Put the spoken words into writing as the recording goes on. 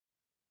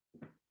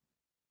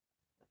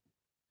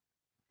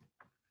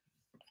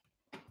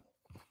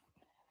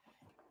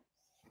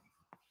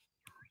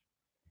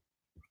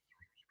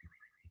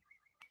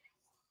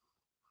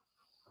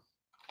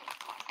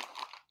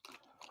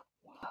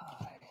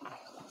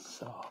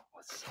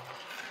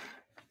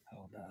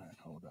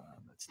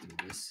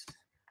this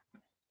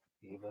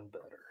even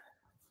better.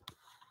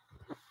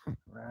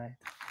 Right?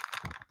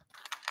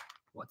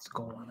 What's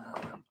going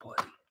on,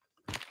 buddy?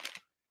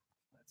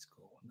 What's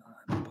going on,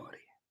 buddy?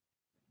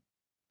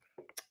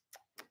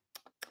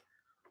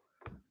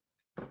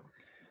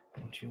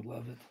 Don't you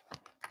love it?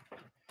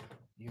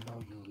 You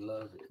know you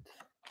love it.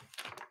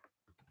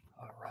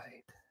 All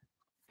right.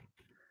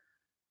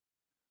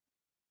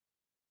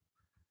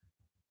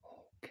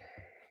 Okay.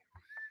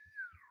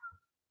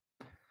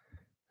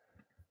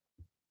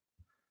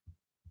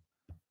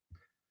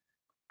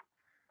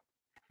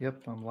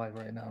 Yep, I'm live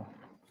right now.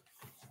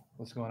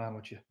 What's going on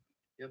with you?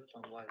 Yep,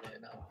 I'm live right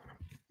now.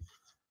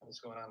 What's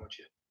going on with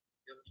you?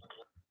 Yep, I'm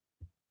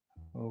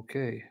live.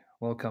 Okay,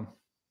 welcome.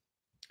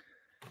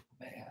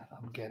 Man,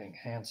 I'm getting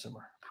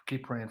handsomer.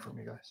 Keep praying for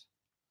me, guys.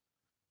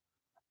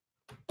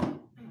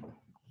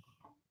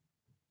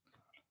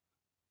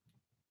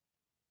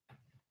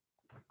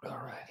 All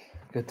right,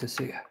 good to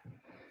see you.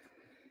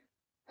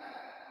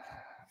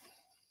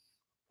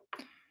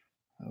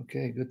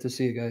 Okay, good to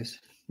see you guys.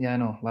 Yeah, I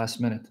know, last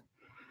minute.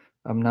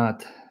 I'm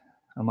out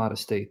of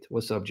state.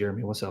 What's up,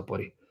 Jeremy? What's up,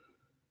 buddy?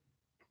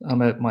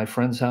 I'm at my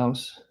friend's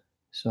house,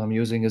 so I'm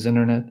using his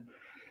internet.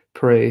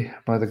 Pray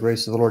by the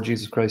grace of the Lord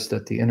Jesus Christ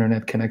that the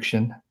internet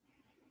connection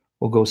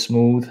will go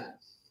smooth,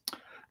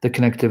 the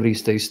connectivity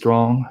stays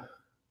strong.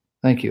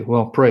 Thank you.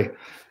 Well, pray.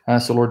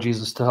 Ask the Lord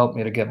Jesus to help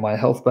me to get my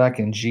health back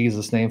in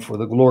Jesus' name, for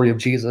the glory of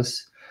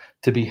Jesus,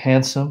 to be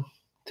handsome,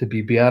 to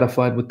be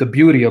beatified with the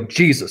beauty of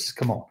Jesus.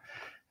 Come on.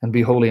 And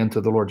be holy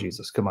unto the Lord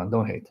Jesus. Come on,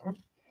 don't hate.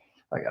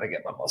 I got to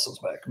get my muscles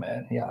back,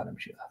 man. Yeah, I'm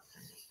sure.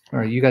 All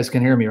right, you guys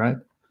can hear me, right?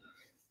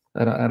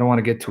 I don't want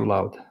to get too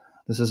loud.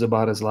 This is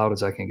about as loud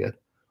as I can get,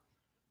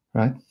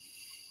 right?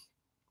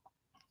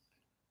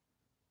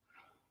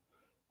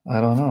 I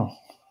don't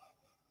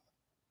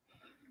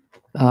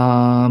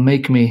know.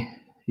 Make me.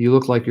 You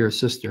look like you're a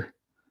sister.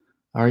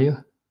 Are you?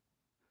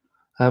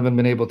 I haven't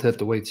been able to hit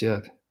the weights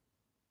yet.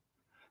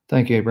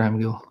 Thank you, Abraham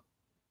Gill.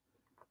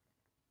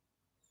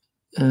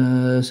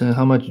 So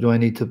how much do I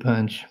need to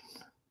bench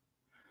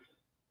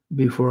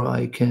before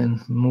I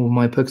can move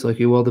my pecs like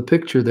you? Well, the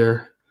picture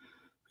there,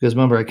 because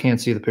remember, I can't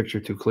see the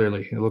picture too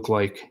clearly. It looks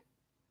like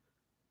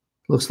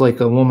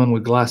a woman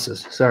with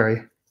glasses.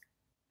 Sorry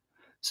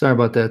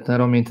about that. I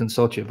don't mean to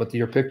insult you, but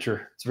your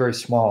picture, it's very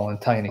small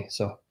and tiny.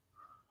 So,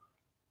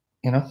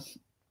 you know.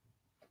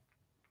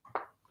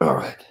 All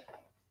right.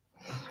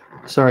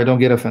 Sorry, don't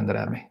get offended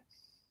at me.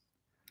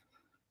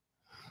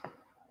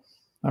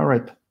 All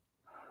right.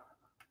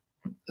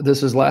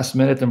 This is last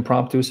minute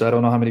impromptu, so I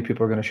don't know how many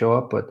people are going to show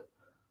up, but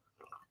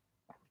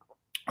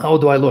how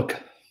do I look?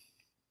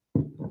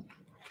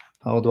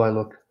 How do I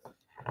look?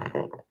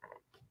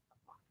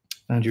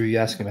 Andrew, you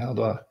asking me how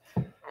do I?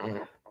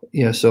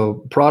 Yeah,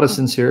 so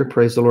Protestants here,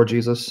 praise the Lord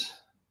Jesus.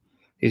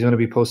 He's going to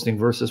be posting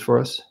verses for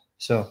us.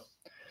 So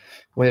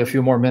wait a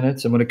few more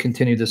minutes. I'm going to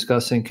continue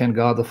discussing, can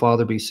God the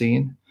Father be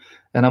seen?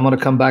 And I'm going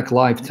to come back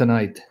live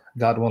tonight,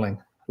 God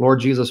willing. Lord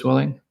Jesus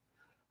willing,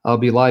 I'll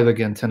be live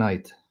again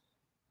tonight.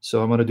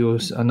 So I'm going to do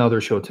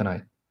another show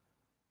tonight.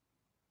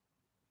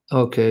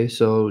 Okay,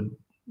 so,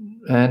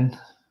 and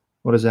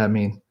what does that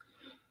mean?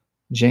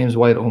 James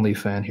White only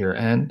fan here.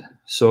 And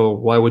so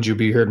why would you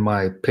be here in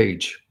my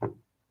page?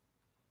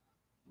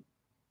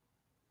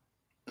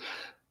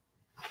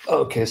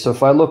 Okay, so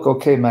if I look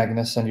okay,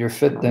 Magnus, and you're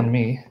fit than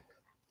me,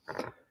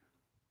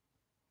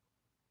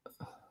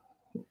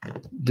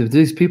 do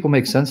these people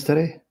make sense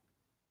today?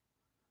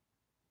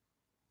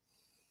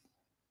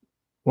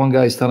 One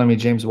guy's telling me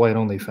James White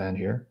only fan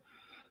here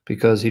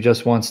because he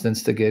just wants to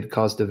instigate,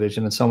 cause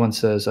division. And someone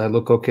says, I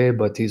look okay,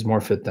 but he's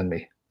more fit than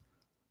me.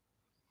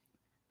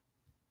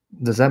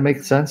 Does that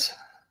make sense?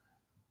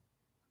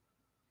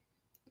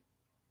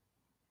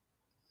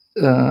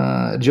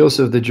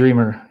 Joseph the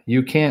Dreamer,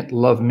 you can't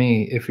love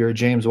me if you're a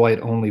James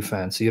White only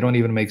fan. So you don't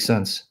even make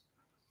sense.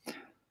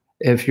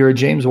 If you're a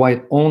James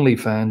White only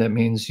fan, that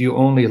means you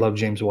only love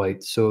James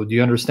White. So do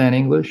you understand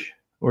English,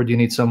 or do you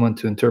need someone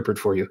to interpret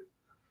for you?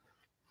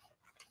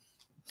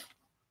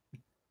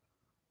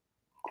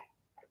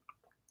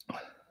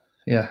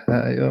 Yeah.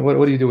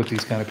 What do you do with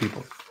these kind of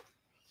people?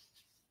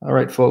 All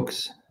right,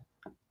 folks.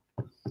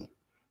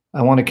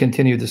 I want to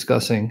continue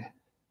discussing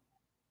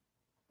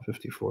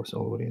 54.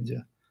 So what do you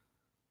do?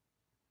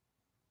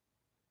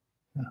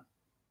 Yeah.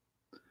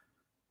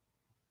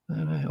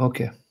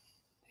 Okay.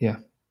 Yeah.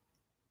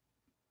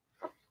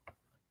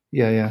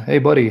 Yeah. Hey,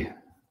 buddy.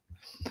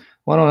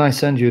 Why don't I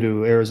send you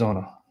to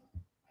Arizona?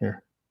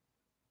 Here.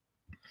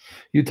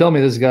 You tell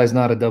me this guy's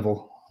not a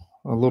devil,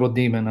 a little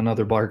demon,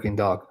 another barking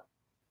dog.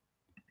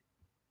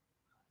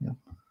 Yeah.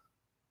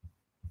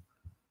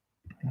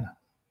 Yeah.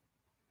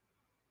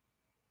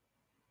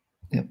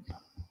 Yep.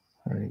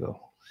 There you go.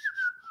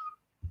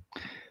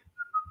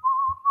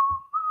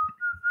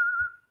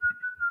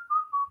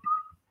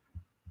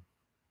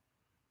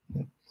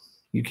 Yep.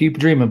 You keep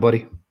dreaming,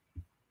 buddy.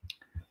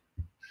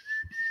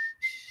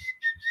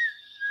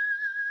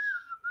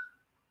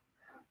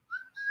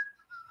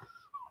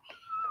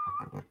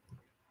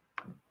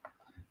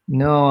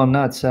 No, I'm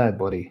not sad,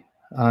 buddy.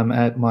 I'm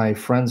at my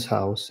friend's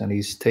house and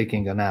he's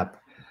taking a nap.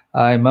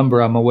 I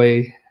remember I'm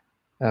away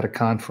at a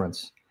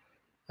conference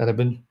that I've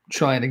been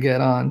trying to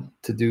get on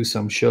to do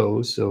some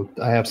shows, so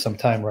I have some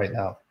time right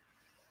now.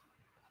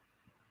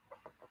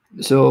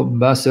 So,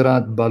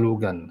 Basirat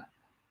Balugan,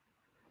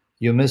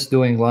 you miss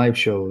doing live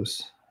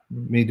shows,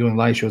 me doing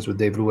live shows with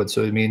Dave Ruud.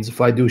 So it means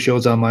if I do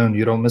shows on my own,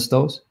 you don't miss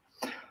those?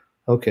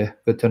 Okay,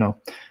 good to know.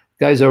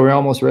 Guys, are we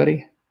almost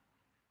ready?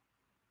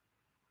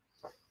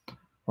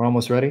 We're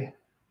almost ready?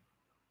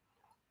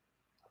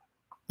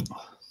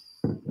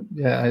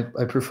 Yeah,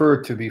 I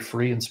prefer to be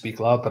free and speak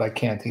loud, but I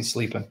can't. He's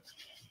sleeping,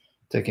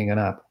 taking a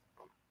nap.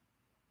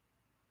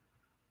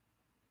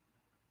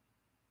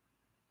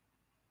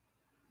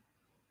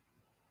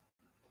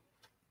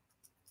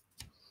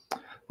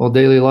 Well,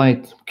 Daily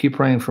Light, keep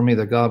praying for me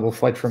that God will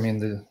fight for me in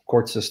the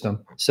court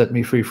system, set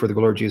me free for the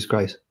glory of Jesus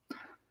Christ.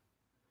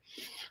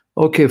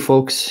 Okay,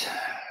 folks,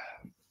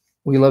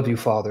 we love you,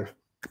 Father.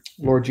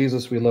 Lord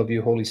Jesus, we love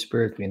you. Holy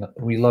Spirit,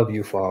 we love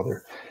you,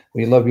 Father.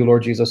 We love you,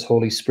 Lord Jesus.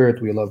 Holy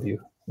Spirit, we love you.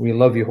 We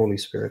love you, Holy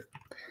Spirit.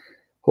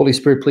 Holy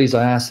Spirit, please,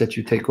 I ask that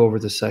you take over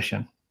the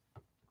session.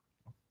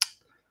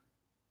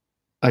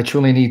 I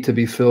truly need to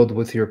be filled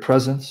with your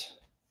presence,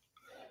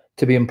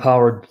 to be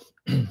empowered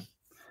to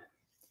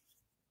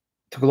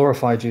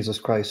glorify Jesus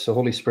Christ. So,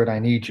 Holy Spirit, I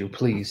need you.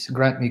 Please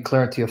grant me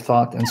clarity of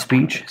thought and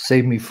speech.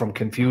 Save me from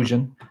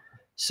confusion.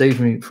 Save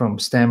me from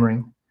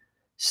stammering.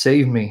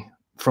 Save me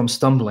from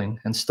stumbling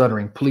and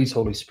stuttering. Please,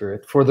 Holy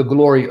Spirit, for the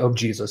glory of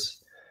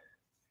Jesus.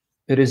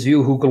 It is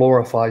you who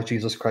glorifies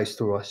Jesus Christ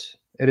through us.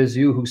 It is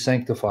you who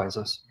sanctifies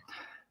us.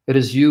 It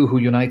is you who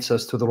unites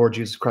us to the Lord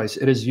Jesus Christ.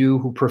 It is you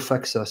who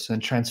perfects us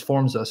and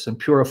transforms us and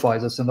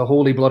purifies us in the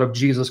holy blood of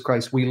Jesus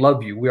Christ. We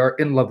love you. We are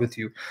in love with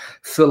you.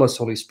 Fill us,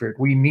 Holy Spirit.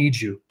 We need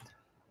you.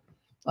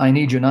 I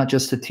need you not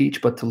just to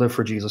teach, but to live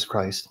for Jesus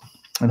Christ.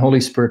 And Holy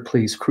Spirit,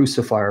 please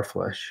crucify our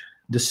flesh,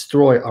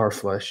 destroy our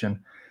flesh, and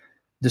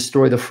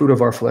destroy the fruit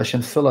of our flesh,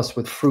 and fill us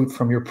with fruit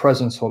from your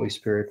presence, Holy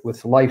Spirit,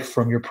 with life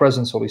from your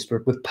presence, Holy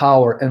Spirit, with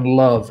power and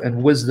love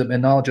and wisdom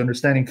and knowledge,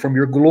 understanding from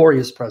your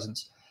glorious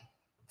presence.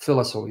 Fill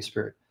us, Holy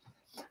Spirit.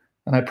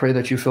 And I pray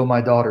that you fill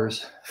my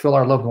daughters, fill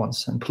our loved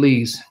ones, and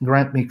please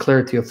grant me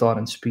clarity of thought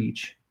and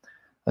speech.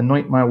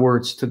 Anoint my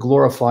words to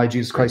glorify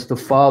Jesus Christ, the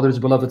Father's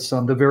beloved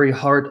Son, the very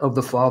heart of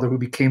the Father who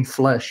became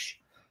flesh,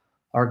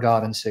 our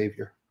God and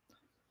Savior.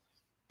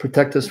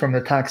 Protect us from the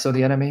attacks of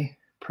the enemy.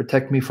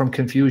 Protect me from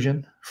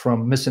confusion,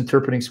 from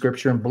misinterpreting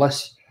Scripture, and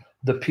bless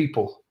the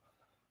people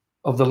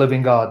of the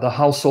living God, the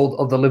household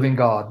of the living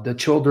God, the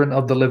children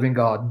of the living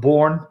God,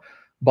 born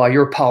by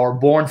your power,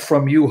 born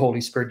from you,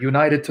 Holy Spirit,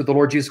 united to the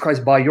Lord Jesus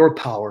Christ by your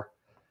power.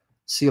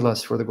 Seal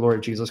us for the glory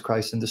of Jesus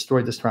Christ and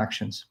destroy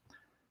distractions.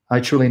 I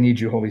truly need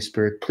you, Holy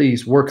Spirit.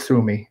 Please work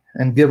through me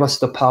and give us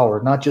the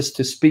power, not just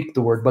to speak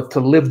the word, but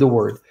to live the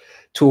word,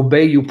 to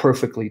obey you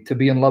perfectly, to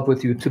be in love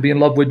with you, to be in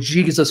love with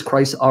Jesus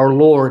Christ, our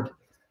Lord,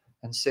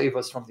 and save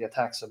us from the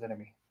attacks of the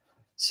enemy.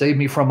 Save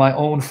me from my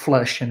own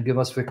flesh and give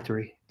us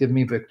victory. Give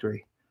me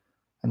victory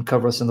and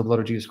cover us in the blood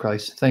of Jesus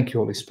Christ. Thank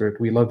you, Holy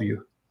Spirit. We love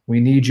you. We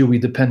need you. We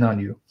depend on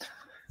you.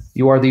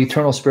 You are the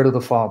eternal Spirit of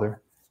the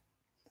Father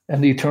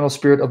and the eternal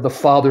Spirit of the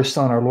Father's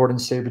Son, our Lord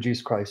and Savior,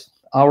 Jesus Christ,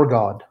 our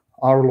God,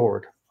 our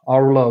Lord,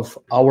 our love,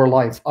 our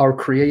life, our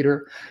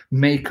Creator,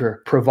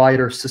 Maker,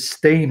 Provider,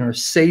 Sustainer,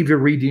 Savior,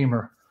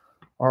 Redeemer,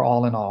 our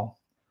all in all.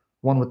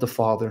 One with the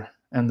Father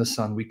and the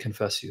Son, we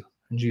confess you.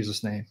 In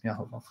Jesus' name,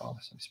 Yahweh, Father,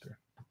 Son, Spirit.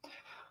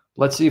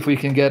 Let's see if we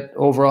can get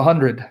over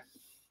 100.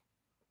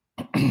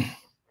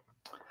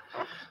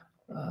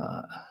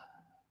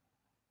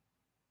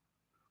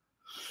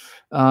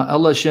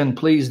 Allah Shin,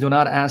 please do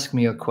not ask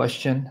me a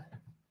question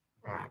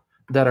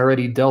that I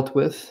already dealt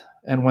with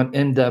and went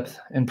in depth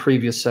in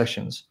previous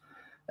sessions.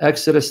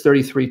 Exodus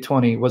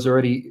 33:20 was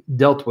already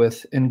dealt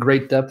with in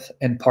great depth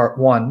in part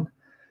 1.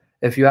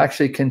 If you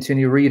actually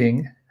continue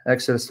reading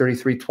Exodus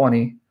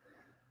 33:20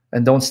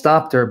 and don't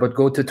stop there, but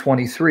go to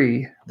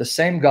 23, the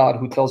same God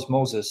who tells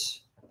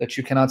Moses that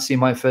you cannot see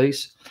my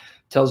face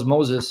tells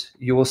Moses,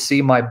 you will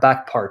see my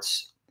back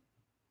parts.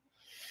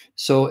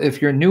 So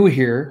if you're new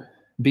here,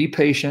 be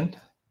patient.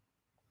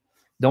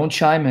 Don't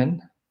chime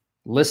in.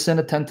 Listen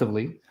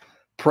attentively.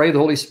 Pray the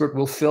Holy Spirit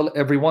will fill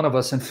every one of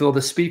us and fill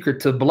the speaker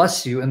to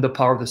bless you in the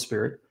power of the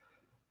Spirit,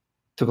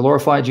 to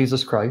glorify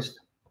Jesus Christ,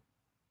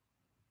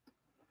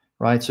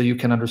 right? So you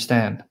can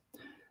understand.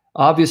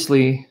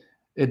 Obviously,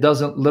 it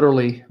doesn't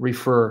literally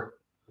refer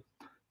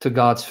to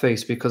God's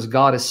face because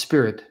God is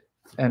spirit,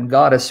 and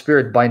God as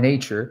spirit by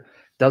nature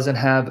doesn't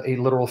have a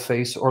literal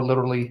face or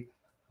literally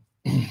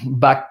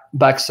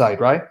backside,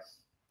 right?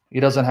 He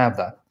doesn't have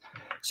that.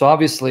 So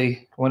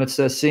obviously, when it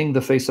says seeing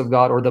the face of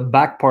God or the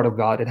back part of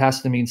God, it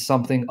has to mean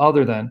something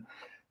other than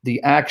the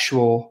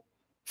actual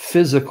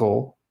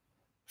physical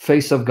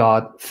face of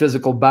God,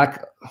 physical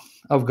back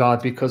of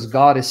God, because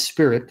God is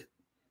spirit.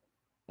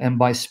 And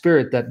by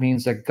spirit, that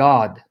means that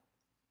God,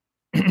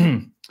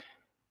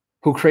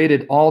 who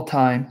created all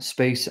time,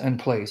 space, and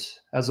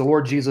place, as the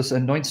Lord Jesus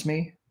anoints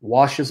me,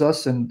 washes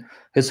us in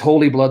his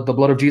holy blood, the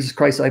blood of Jesus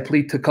Christ, I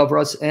plead to cover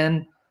us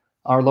and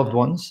our loved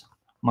ones,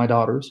 my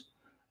daughters.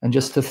 and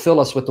just to fill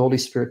us with the Holy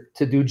Spirit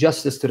to do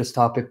justice to this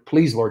topic,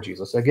 please, Lord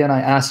Jesus. Again,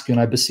 I ask you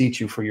and I beseech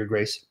you for your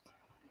grace,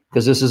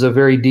 because this is a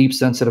very deep,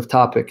 sensitive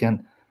topic,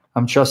 and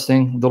I'm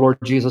trusting the Lord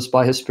Jesus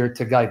by his Spirit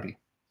to guide me.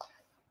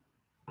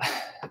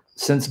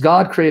 Since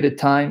God created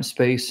time,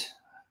 space,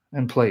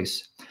 and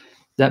place,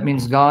 that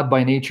means God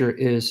by nature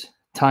is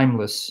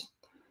timeless.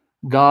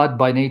 God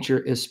by nature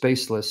is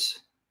spaceless.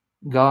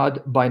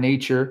 God by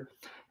nature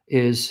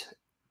is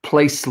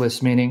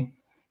placeless, meaning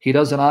he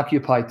doesn't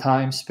occupy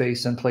time,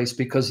 space, and place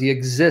because he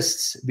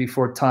exists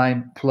before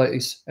time,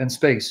 place, and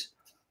space.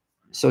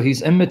 So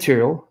he's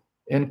immaterial,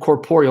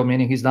 incorporeal,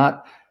 meaning he's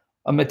not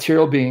a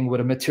material being with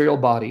a material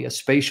body, a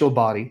spatial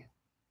body,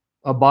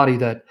 a body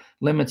that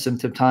limits him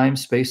to time,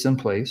 space, and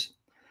place.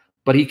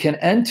 But he can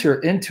enter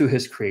into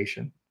his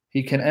creation.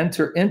 He can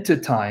enter into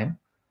time,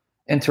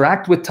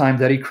 interact with time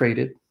that he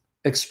created,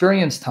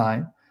 experience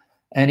time,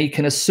 and he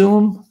can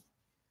assume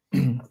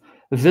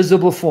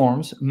visible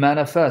forms,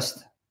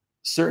 manifest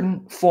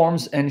certain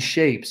forms and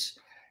shapes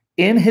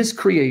in his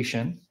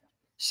creation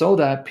so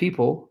that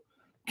people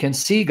can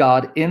see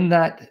God in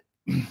that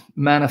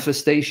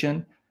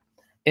manifestation,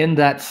 in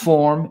that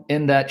form,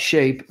 in that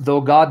shape,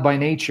 though God by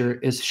nature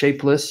is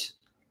shapeless,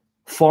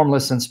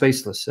 formless, and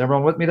spaceless.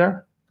 Everyone with me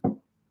there?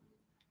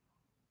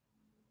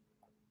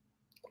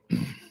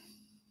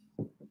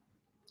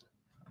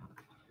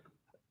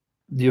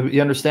 Do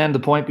you understand the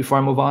point before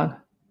I move on?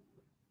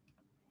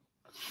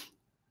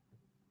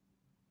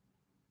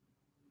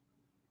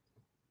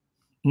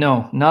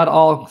 No, not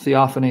all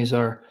theophanies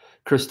are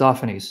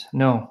Christophanies.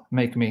 No,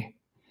 make me.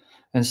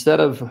 Instead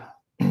of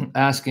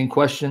asking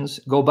questions,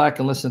 go back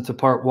and listen to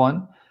part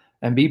 1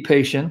 and be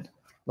patient.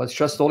 Let's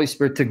trust the Holy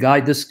Spirit to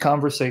guide this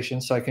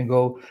conversation so I can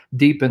go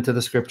deep into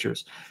the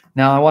scriptures.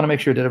 Now, I want to make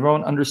sure that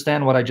everyone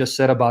understand what I just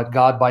said about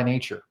God by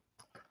nature.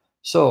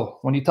 So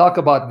when you talk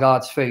about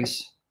God's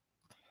face,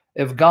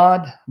 if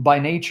God by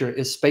nature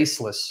is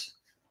spaceless,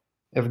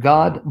 if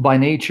God by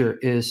nature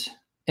is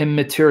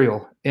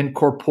immaterial,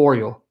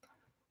 incorporeal,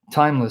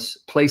 timeless,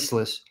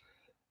 placeless,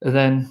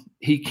 then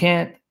he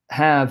can't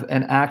have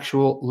an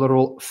actual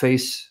literal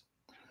face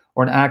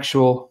or an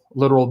actual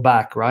literal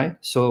back, right?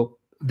 So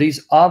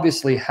these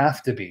obviously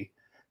have to be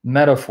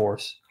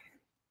metaphors,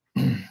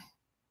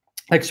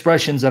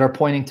 expressions that are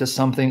pointing to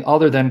something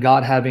other than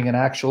God having an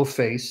actual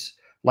face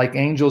like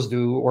angels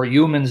do or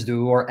humans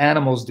do or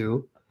animals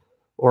do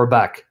or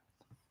back,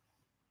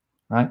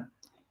 right?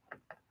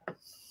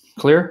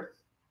 Clear?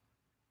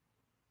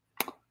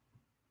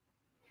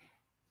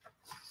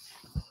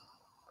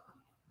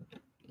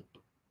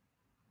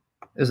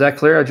 Is that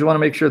clear? I just want to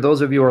make sure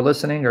those of you who are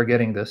listening are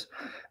getting this.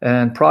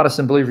 And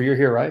Protestant believer, you're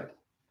here, right?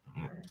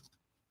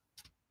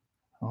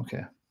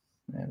 Okay.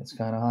 Man, it's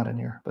kind of hot in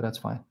here, but that's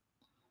fine.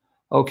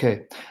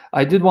 Okay.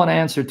 I did want to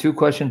answer 2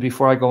 questions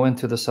before I go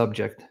into the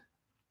subject.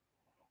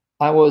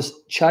 I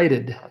was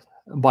chided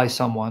by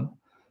someone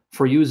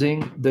for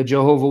using the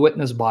Jehovah's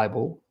Witness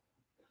Bible,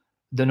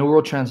 the New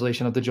World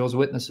Translation of the Jehovah's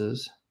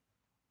Witnesses,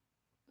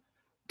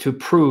 to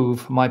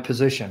prove my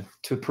position,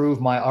 to prove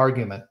my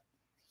argument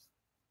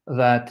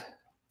that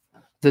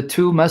the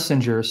 2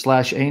 messengers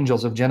 /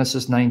 angels of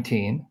Genesis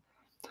 19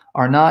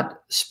 are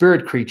not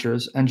spirit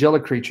creatures,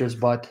 angelic creatures,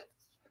 but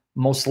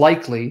most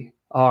likely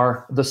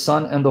are the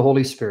Son and the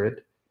Holy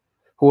Spirit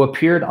who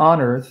appeared on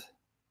earth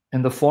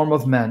in the form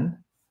of men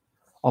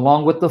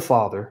along with the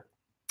Father,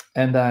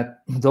 and that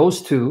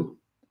those 2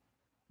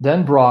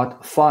 then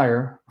brought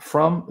fire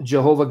from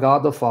Jehovah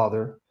God the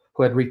Father,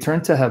 who had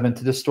returned to heaven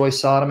to destroy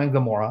Sodom and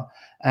Gomorrah,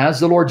 as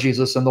the Lord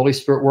Jesus and the Holy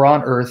Spirit were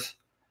on earth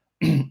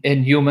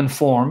in human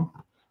form,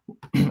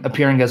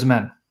 appearing as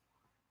men.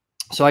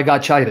 So I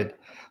got chided.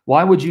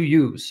 Why would you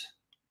use?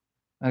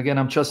 Again,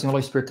 I'm trusting the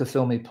Holy Spirit to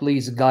fill me.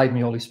 Please guide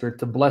me, Holy Spirit,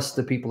 to bless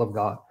the people of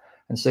God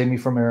and save me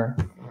from error,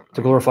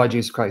 to glorify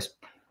Jesus Christ.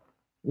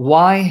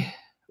 Why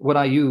would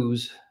I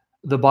use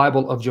the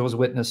Bible of Jehovah's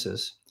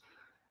Witnesses?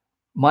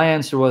 My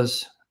answer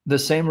was the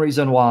same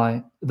reason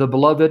why the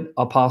beloved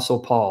Apostle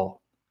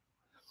Paul,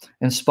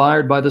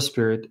 inspired by the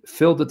Spirit,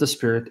 filled with the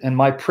Spirit, and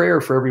my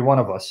prayer for every one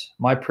of us,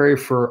 my prayer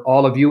for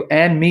all of you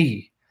and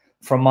me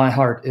from my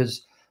heart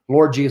is,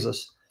 Lord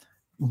Jesus,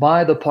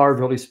 by the power of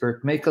the Holy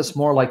Spirit, make us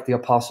more like the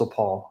Apostle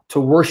Paul, to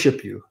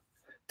worship you,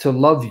 to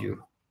love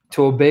you,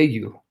 to obey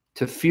you,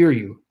 to fear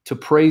you, to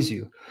praise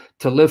you,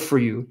 to live for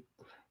you,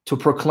 to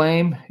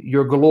proclaim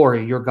your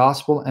glory, your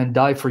gospel, and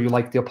die for you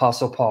like the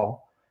Apostle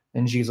Paul,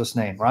 in Jesus'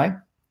 name, right?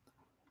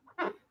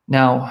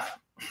 Now,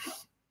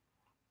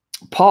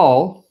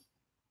 Paul,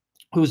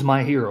 who's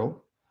my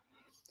hero,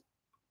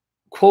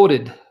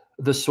 quoted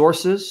the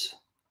sources,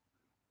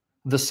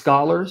 the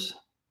scholars,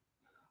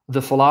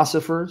 the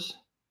philosophers,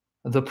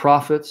 the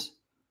prophets,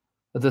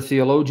 the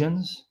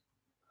theologians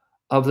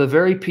of the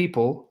very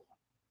people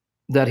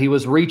that he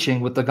was reaching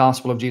with the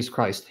gospel of Jesus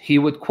Christ. He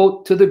would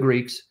quote to the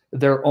Greeks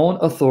their own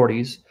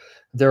authorities,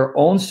 their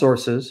own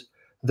sources,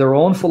 their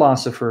own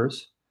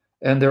philosophers,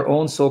 and their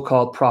own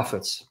so-called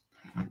prophets.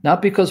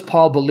 Not because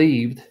Paul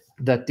believed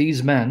that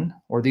these men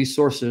or these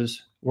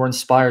sources were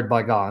inspired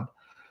by God,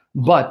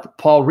 but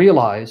Paul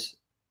realized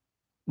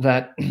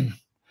that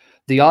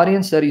The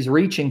audience that he's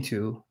reaching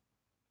to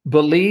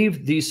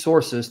believed these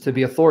sources to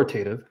be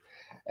authoritative,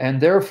 and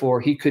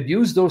therefore he could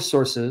use those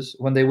sources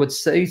when they would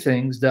say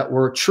things that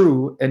were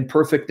true and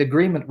perfect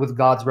agreement with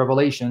God's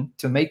revelation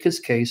to make his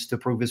case, to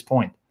prove his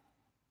point.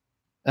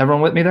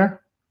 Everyone with me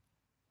there?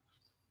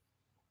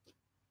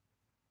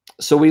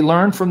 So we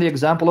learn from the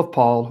example of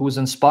Paul, who was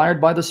inspired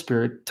by the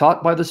Spirit,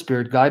 taught by the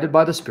Spirit, guided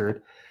by the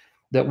Spirit,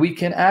 that we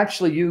can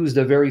actually use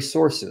the very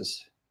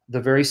sources, the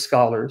very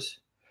scholars,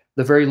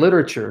 the very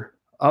literature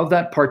of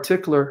that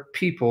particular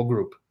people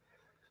group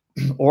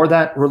or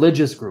that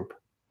religious group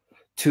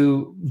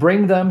to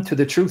bring them to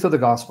the truth of the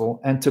gospel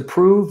and to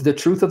prove the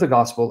truth of the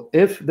gospel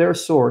if their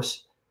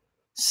source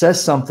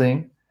says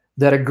something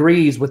that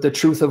agrees with the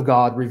truth of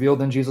God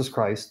revealed in Jesus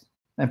Christ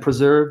and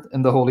preserved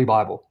in the Holy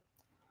Bible.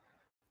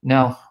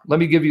 Now, let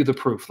me give you the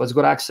proof. Let's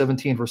go to Acts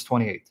 17, verse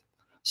 28.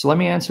 So let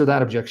me answer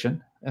that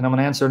objection, and I'm going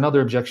to answer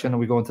another objection, and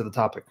we go into the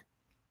topic.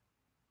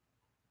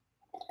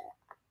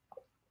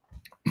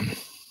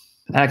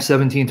 Acts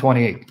 17,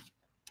 28.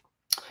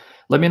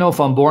 Let me know if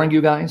I'm boring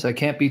you guys. I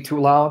can't be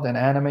too loud and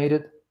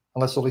animated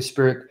unless the Holy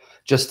Spirit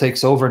just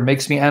takes over and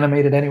makes me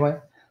animated anyway,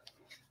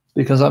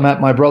 because I'm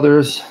at my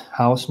brother's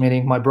house,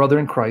 meaning my brother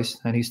in Christ,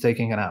 and he's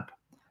taking a nap.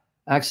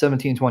 Acts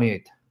 17,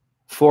 28.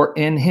 For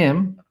in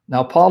him,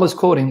 now Paul is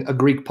quoting a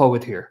Greek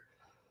poet here.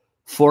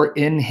 For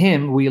in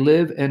him we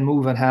live and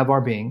move and have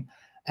our being,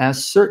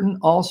 as certain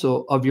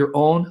also of your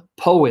own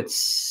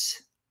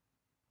poets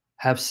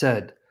have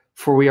said,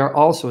 for we are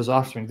also his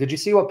offspring. Did you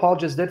see what Paul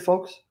just did,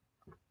 folks?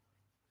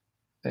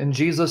 In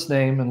Jesus'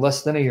 name, in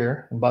less than a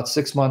year, in about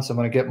 6 months, I'm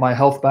going to get my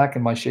health back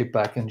and my shape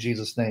back in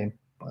Jesus' name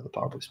by the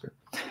power of the Spirit.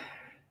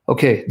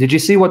 Okay, did you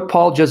see what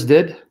Paul just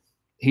did?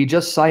 He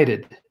just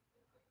cited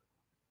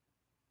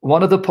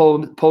one of the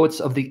poets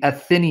of the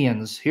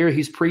Athenians. Here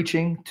he's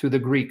preaching to the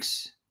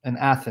Greeks in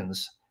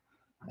Athens.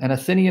 An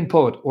Athenian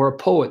poet, or a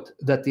poet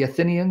that the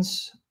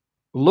Athenians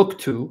looked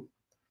to,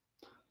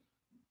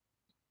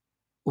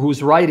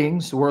 whose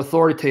writings were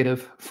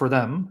authoritative for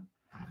them.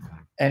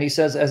 And he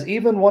says, as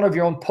even one of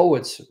your own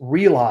poets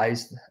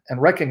realized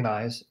and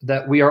recognized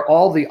that we are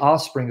all the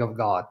offspring of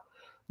God.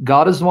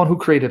 God is the one who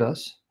created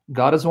us.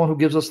 God is the one who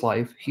gives us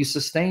life. He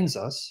sustains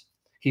us.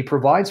 He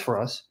provides for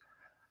us.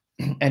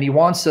 And he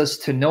wants us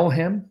to know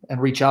him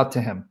and reach out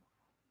to him.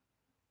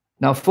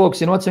 Now, folks,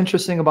 you know what's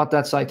interesting about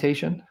that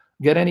citation?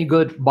 Get any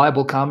good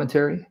Bible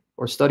commentary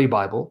or study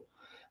Bible.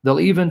 They'll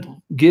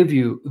even give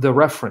you the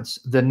reference,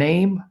 the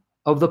name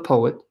of the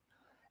poet,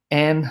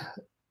 and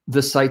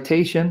the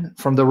citation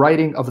from the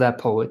writing of that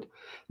poet.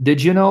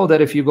 Did you know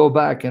that if you go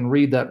back and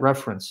read that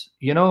reference,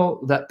 you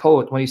know that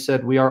poet, when he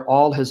said, we are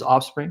all his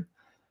offspring,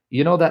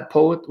 you know that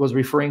poet was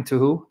referring to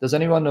who? Does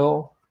anyone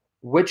know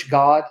which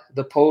God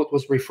the poet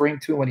was referring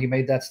to when he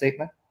made that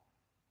statement?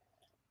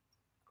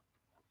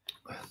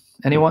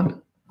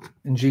 Anyone?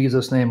 In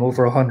Jesus' name,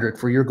 over 100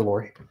 for your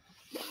glory.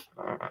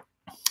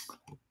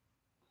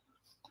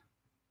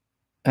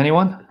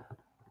 Anyone?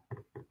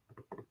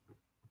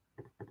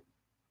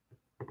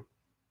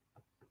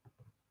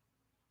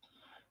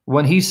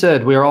 When he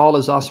said, we are all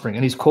his offspring,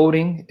 and he's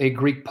quoting a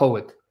Greek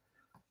poet,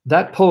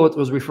 that poet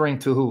was referring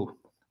to who?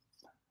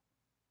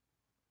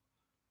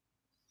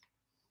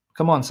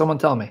 Come on, someone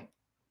tell me.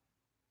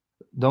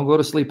 Don't go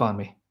to sleep on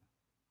me.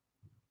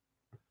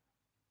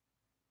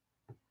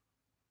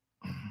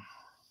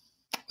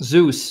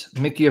 Zeus,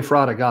 Mickey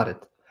Ephrata got it.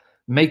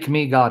 Make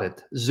me got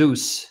it.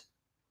 Zeus.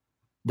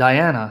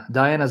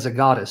 Diana's a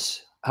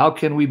goddess. How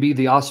can we be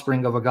the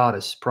offspring of a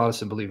goddess,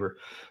 Protestant believer?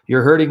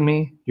 You're hurting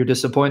me. You're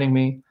disappointing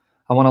me.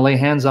 I want to lay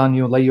hands on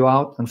you, lay you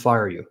out, and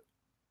fire you.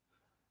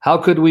 How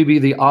could we be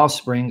the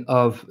offspring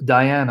of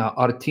Diana,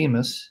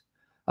 Artemis,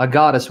 a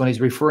goddess, when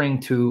he's referring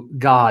to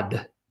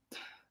God?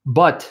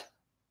 But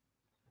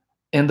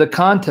in the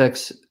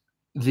context,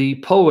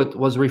 the poet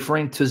was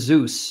referring to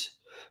Zeus,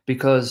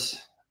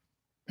 because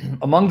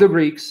among the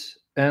Greeks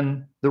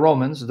and the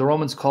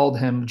Romans called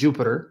him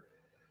Jupiter.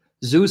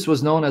 Zeus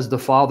was known as the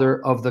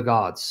father of the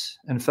gods.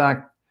 In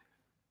fact,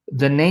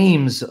 the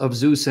names of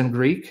Zeus in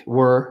Greek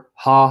were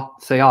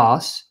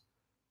Ha-Theos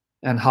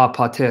and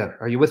Ha-Pater.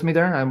 Are you with me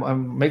there?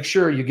 Make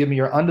sure you give me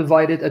your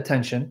undivided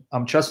attention.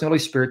 I'm trusting the Holy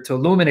Spirit to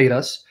illuminate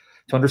us,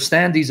 to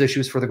understand these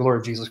issues for the glory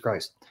of Jesus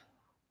Christ.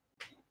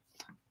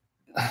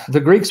 The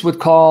Greeks would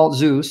call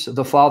Zeus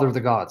the father of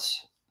the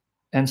gods.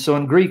 And so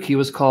in Greek, he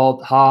was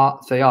called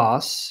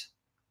Ha-Theos,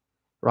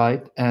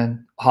 right?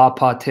 And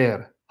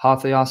Ha-Pater.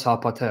 Ha-Theos,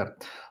 Ha-Pater.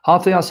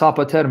 Ha-Theos,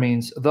 Ha-Pater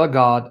means the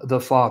God, the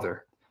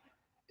Father.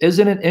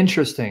 Isn't it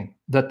interesting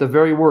that the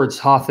very words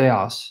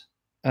Ha-Theos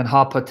and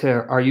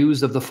Ha-Pater are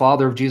used of the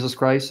Father of Jesus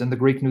Christ in the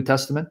Greek New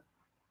Testament?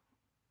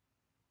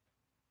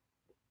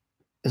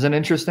 Isn't it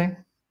interesting?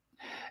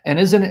 And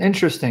isn't it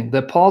interesting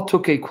that Paul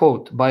took a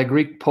quote by a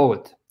Greek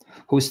poet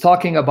who's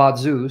talking about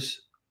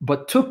Zeus,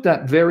 but took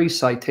that very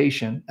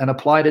citation and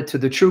applied it to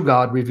the true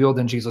God revealed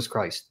in Jesus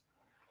Christ?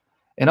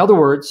 In other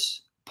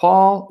words,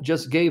 Paul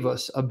just gave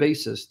us a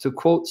basis to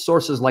quote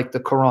sources like the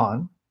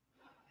Quran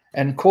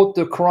and quote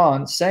the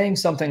Quran saying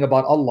something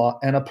about Allah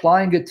and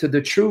applying it to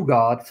the true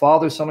God,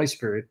 Father, Son, Holy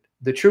Spirit,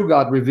 the true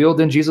God revealed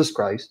in Jesus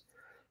Christ,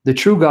 the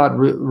true God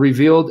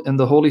revealed in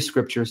the Holy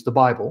Scriptures, the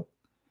Bible,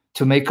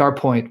 to make our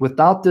point,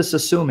 without this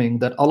assuming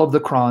that all of the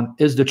Quran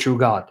is the true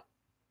God.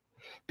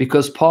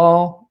 Because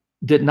Paul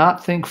did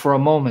not think for a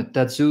moment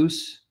that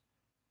Zeus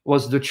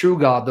was the true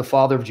God, the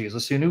father of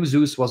Jesus. He knew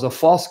Zeus was a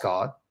false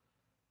God,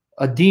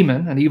 a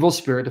demon, an evil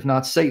spirit, if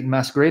not Satan,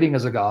 masquerading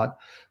as a God.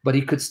 But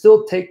he could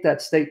still take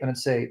that statement and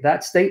say,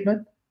 that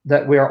statement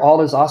that we are all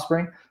his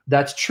offspring,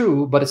 that's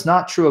true, but it's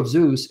not true of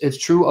Zeus. It's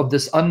true of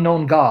this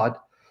unknown God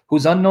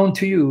who's unknown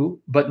to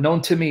you, but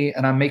known to me,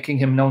 and I'm making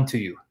him known to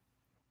you.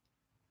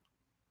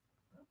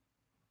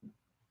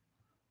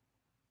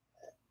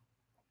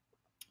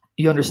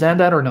 You understand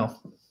that or no?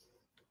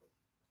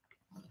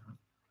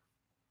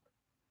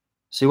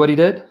 See what he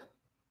did?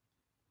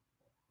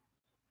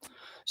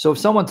 So if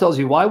someone tells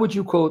you, why would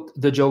you quote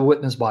the Jehovah's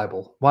Witness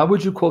Bible? Why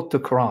would you quote the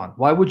Quran?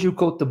 Why would you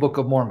quote the Book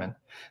of Mormon?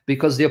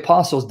 Because the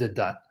apostles did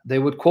that. They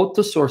would quote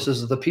the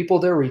sources of the people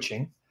they're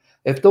reaching.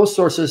 If those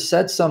sources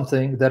said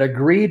something that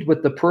agreed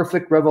with the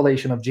perfect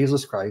revelation of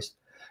Jesus Christ,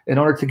 in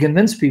order to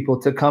convince people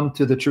to come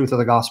to the truth of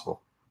the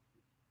gospel.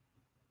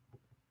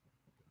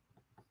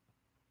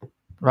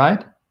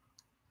 Right?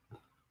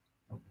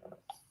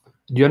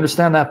 Do you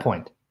understand that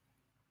point?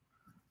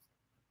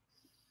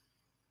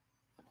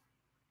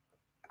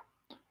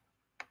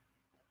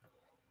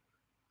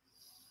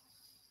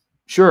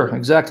 Sure,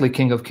 exactly,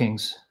 King of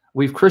Kings.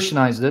 We've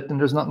Christianized it, and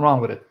there's nothing wrong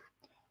with it.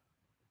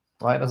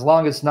 Right? As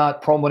long as it's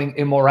not promoting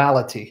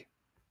immorality,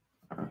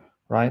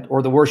 right?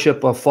 Or the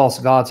worship of false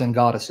gods and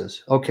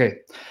goddesses. Okay.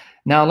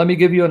 Now, let me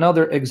give you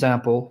another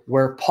example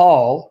where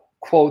Paul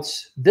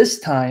quotes, this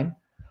time,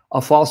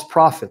 a false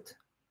prophet.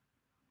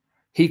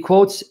 He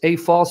quotes a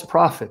false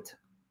prophet,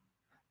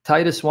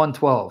 Titus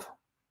 1:12.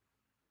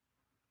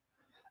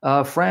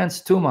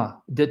 Franz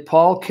Tuma, did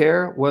Paul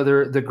care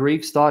whether the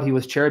Greeks thought he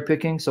was cherry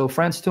picking? So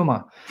Franz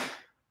Tuma,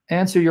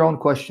 answer your own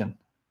question.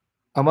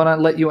 I'm going to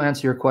let you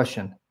answer your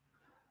question.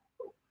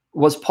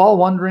 Was Paul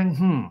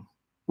wondering,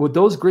 would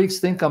those Greeks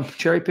think I'm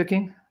cherry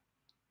picking?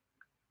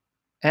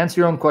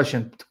 Answer your own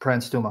question,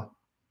 Franz Tuma.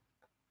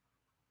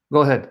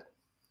 Go ahead.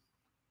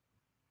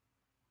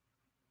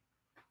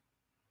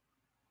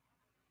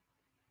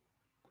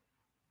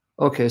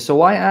 Okay, so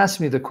why ask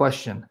me the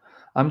question?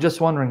 I'm just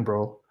wondering,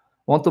 bro.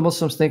 Won't the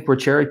Muslims think we're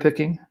cherry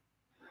picking?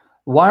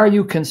 Why are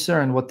you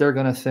concerned what they're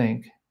going to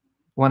think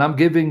when I'm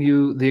giving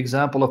you the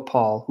example of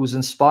Paul, who's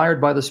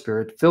inspired by the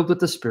Spirit, filled with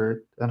the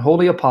Spirit, and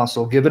holy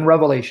apostle, given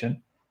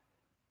revelation,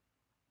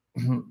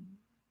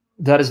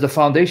 that is the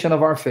foundation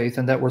of our faith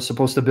and that we're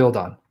supposed to build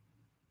on?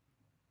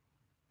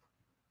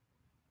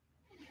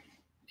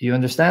 You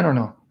understand or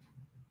no?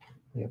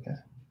 Okay.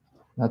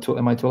 Not too,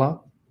 am I too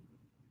loud?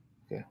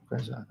 Okay.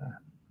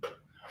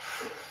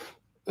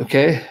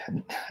 Okay.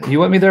 You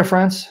with me there,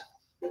 friends?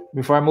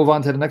 Before I move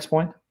on to the next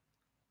point?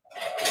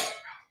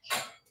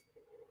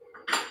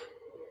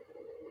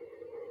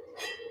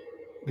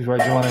 Before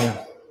I join in.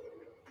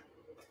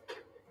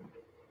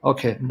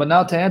 Okay, but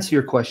now to answer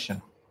your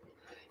question.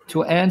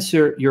 To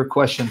answer your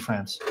question,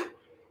 friends,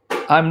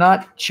 I'm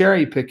not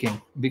cherry picking,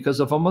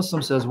 because if a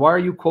Muslim says, why are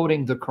you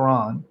quoting the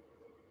Quran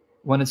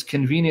when it's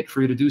convenient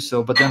for you to do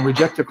so, but then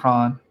reject the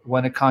Quran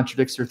when it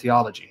contradicts your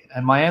theology?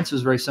 And my answer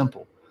is very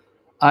simple.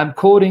 I'm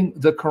quoting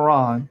the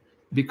Quran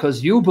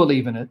because you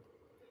believe in it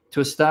to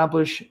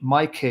establish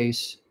my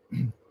case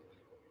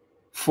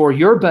for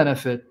your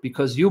benefit,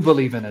 because you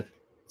believe in it.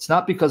 It's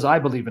not because I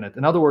believe in it.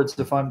 In other words,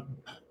 if I'm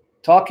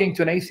talking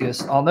to an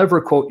atheist, I'll never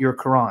quote your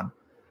Quran.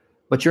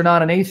 But you're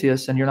not an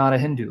atheist and you're not a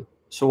Hindu.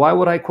 So why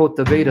would I quote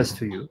the Vedas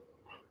to you,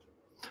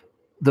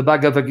 the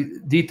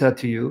Bhagavad Gita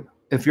to you,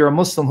 if you're a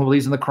Muslim who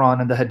believes in the Quran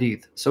and the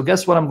Hadith? So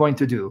guess what I'm going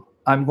to do?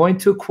 I'm going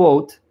to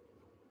quote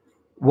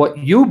what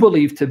you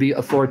believe to be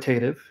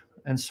authoritative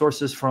and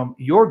sources from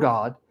your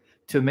God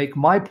to make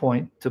my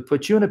point, to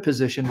put you in a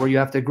position where you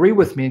have to agree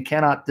with me and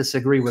cannot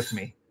disagree with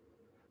me.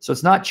 So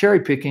it's not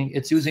cherry picking.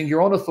 It's using your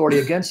own authority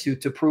against you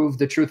to prove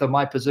the truth of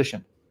my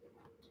position.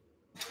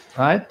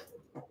 Right?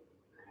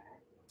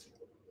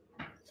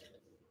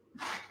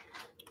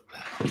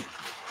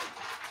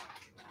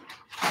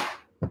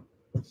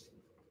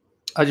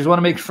 I just want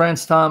to make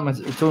Franz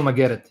Tuma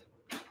get it.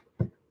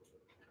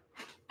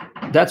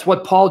 That's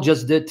what Paul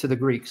just did to the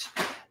Greeks.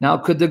 Now,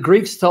 could the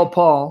Greeks tell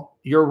Paul,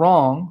 you're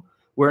wrong,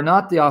 we're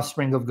not the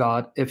offspring of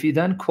God, if he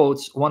then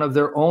quotes one of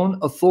their own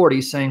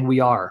authorities saying we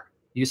are?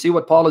 You see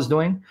what Paul is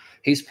doing?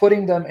 He's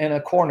putting them in a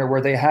corner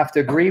where they have to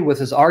agree with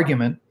his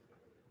argument,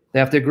 they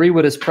have to agree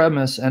with his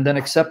premise, and then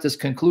accept his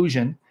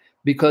conclusion,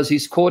 because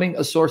he's quoting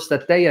a source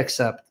that they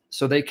accept.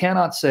 So they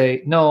cannot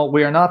say, no,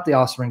 we are not the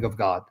offspring of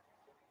God,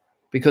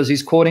 because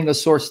he's quoting a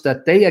source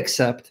that they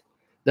accept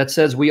that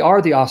says we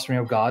are the offspring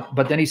of God,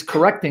 but then he's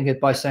correcting it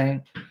by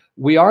saying,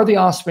 we are the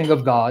offspring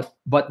of God,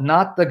 but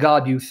not the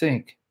God you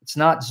think. It's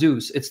not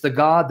Zeus. It's the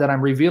God that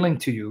I'm revealing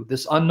to you,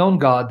 this unknown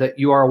God that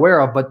you are aware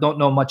of but don't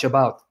know much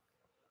about.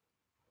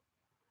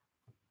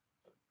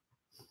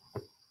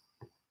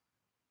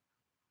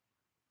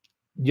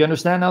 Do you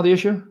understand now the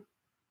issue?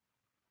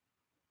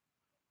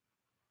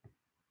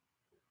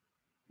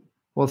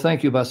 Well,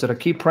 thank you, Ambassador.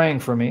 Keep praying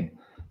for me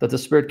that the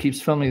Spirit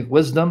keeps filling me with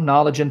wisdom,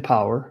 knowledge, and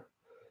power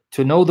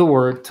to know the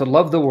word, to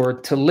love the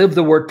word, to live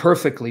the word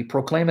perfectly,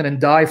 proclaim it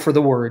and die for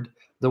the word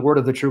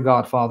of the true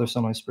God, Father,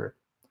 Son, Holy Spirit.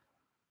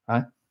 All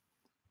right?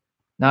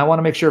 Now, I want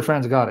to make sure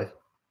friends got it.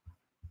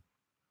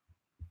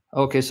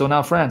 Okay, so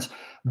now, friends,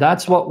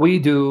 that's what we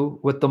do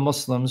with the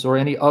Muslims or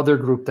any other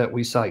group that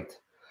we cite,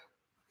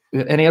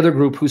 any other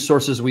group whose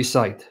sources we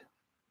cite.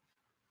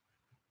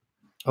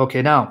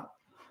 Okay, now,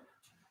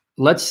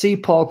 let's see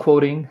Paul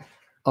quoting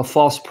a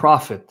false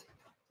prophet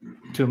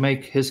to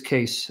make his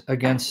case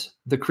against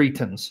the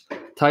Cretans.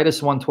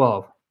 Titus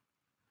 1:12.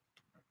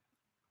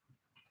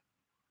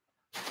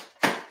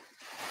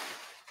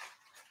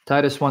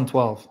 Titus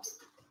 1:12.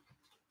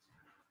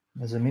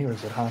 Is it me or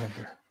is it hot in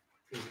here?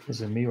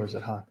 Is it me or is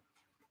it hot?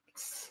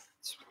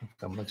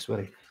 I'm like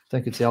sweaty. I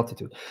think it's the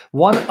altitude.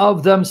 One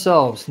of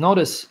themselves.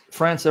 Notice,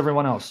 France,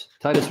 everyone else.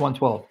 Titus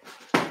 1:12.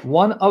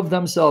 One of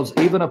themselves,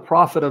 even a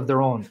prophet of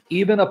their own.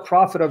 Even a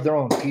prophet of their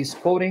own. He's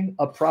quoting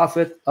a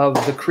prophet of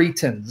the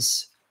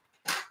Cretans.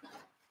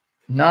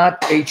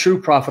 Not a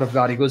true prophet of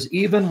God. He goes,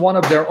 even one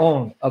of their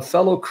own. A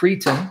fellow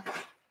Cretan.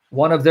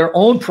 One of their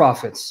own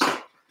prophets.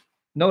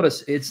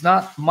 Notice, it's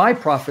not my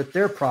prophet,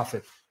 their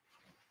prophet.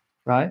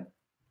 Right?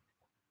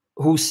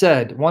 Who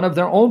said, one of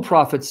their own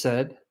prophets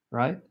said,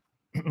 right?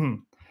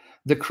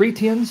 The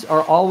Cretans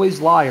are always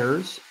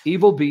liars,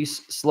 evil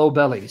beasts, slow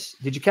bellies.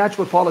 Did you catch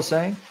what Paul is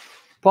saying?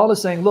 Paul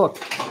is saying, look,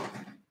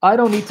 I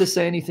don't need to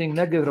say anything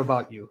negative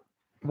about you.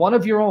 One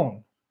of your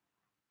own,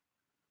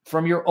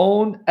 from your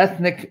own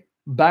ethnic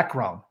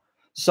background,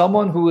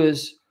 someone who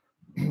is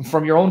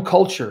from your own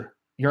culture,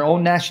 your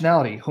own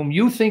nationality, whom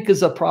you think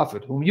is a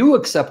prophet, whom you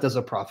accept as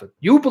a prophet,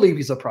 you believe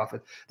he's a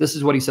prophet. This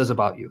is what he says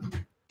about you.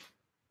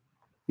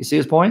 You see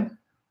his point?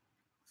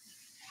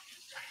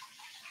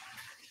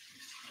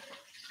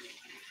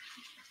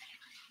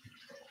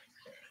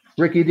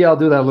 Ricky D, I'll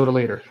do that a little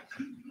later.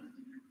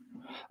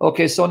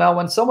 Okay, so now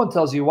when someone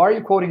tells you, why are you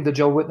quoting the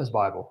Jehovah's Witness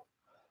Bible?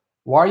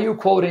 Why are you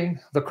quoting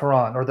the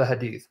Quran or the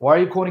Hadith? Why are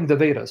you quoting the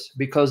Vedas?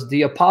 Because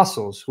the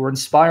apostles who were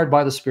inspired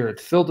by the Spirit,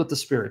 filled with the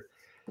Spirit,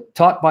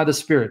 taught by the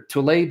Spirit to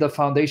lay the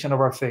foundation of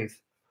our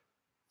faith,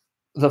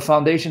 the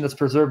foundation that's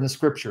preserved in the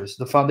Scriptures,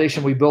 the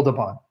foundation we build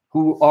upon,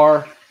 who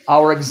are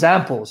our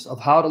examples of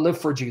how to live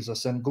for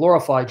Jesus and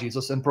glorify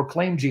Jesus and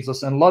proclaim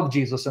Jesus and love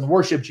Jesus and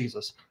worship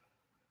Jesus.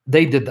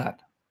 They did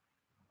that.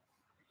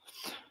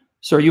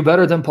 So are you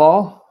better than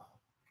Paul?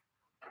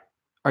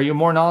 Are you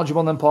more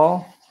knowledgeable than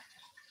Paul?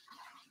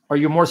 Are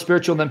you more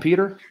spiritual than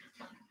Peter?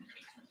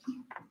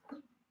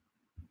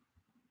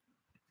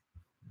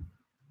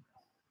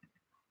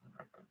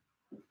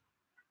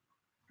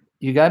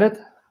 You got it?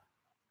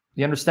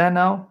 You understand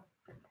now?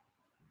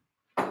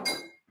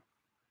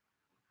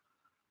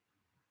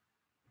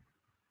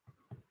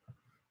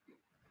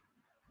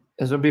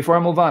 So before I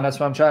move on, that's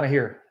what I'm trying to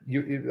hear.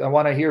 I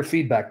want to hear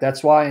feedback.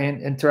 That's why I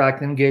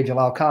interact, engage,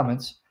 allow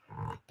comments,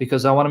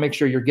 because I want to make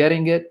sure you're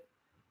getting it.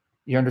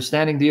 You're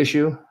understanding the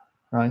issue,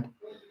 right?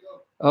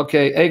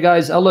 Okay. Hey,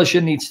 guys,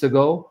 Elisha needs to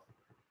go.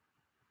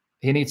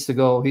 He needs to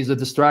go. He's a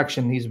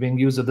distraction. He's being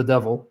used of the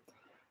devil.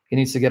 He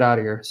needs to get out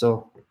of here.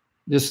 So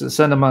just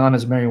send him on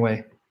his merry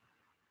way.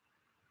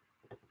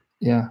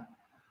 Yeah.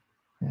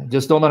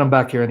 Just don't let him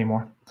back here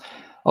anymore.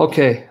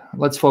 Okay.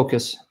 Let's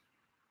focus.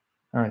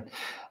 All right.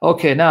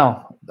 Okay.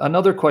 Now,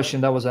 another question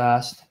that was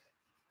asked,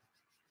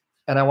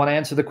 and I want to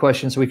answer the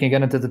question so we can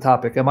get into the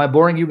topic. Am I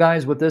boring you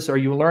guys with this? Are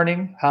you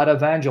learning how to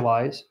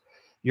evangelize?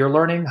 You're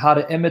learning how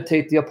to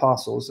imitate the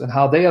apostles and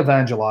how they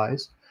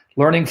evangelize,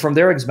 learning from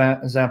their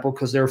example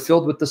because they're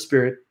filled with the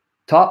Spirit,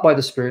 taught by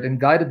the Spirit, and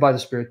guided by the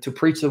Spirit to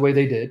preach the way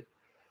they did,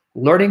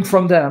 learning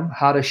from them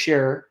how to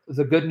share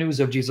the good news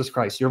of Jesus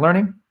Christ. You're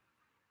learning?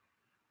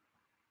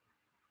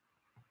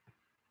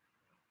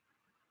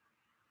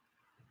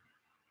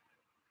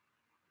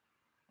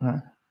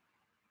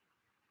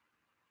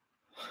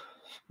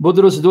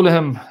 Budrus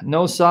Dulham,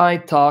 no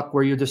side talk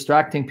where you're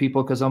distracting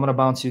people because I'm going to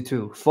bounce you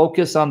too.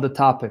 Focus on the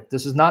topic.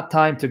 This is not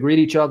time to greet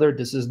each other.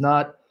 This is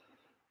not,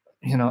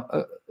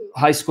 a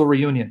high school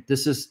reunion.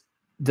 This is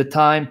the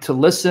time to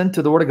listen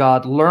to the Word of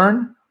God,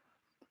 learn,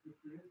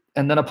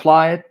 and then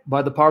apply it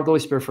by the power of the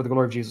Holy Spirit for the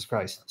glory of Jesus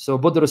Christ. So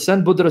Budrus,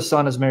 send Budrus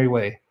on his merry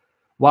way.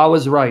 Wow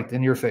is right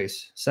in your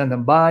face. Send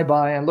him bye,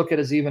 and look at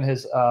his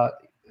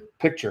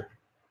picture.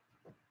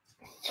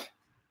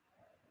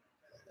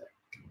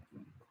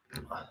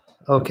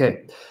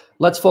 Okay,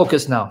 let's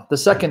focus now. The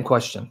second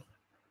question.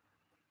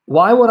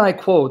 Why would I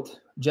quote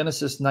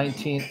Genesis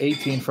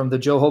 19:18 from the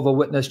Jehovah's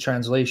Witness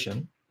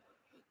translation,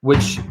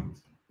 which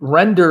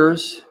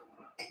renders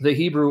the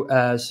Hebrew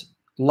as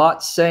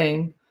Lot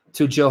saying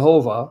to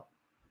Jehovah,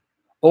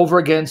 over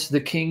against the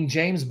King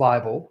James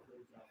Bible,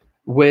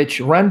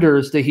 which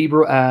renders the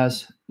Hebrew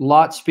as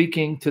Lot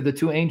speaking to the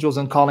two angels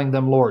and calling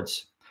them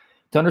lords?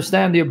 To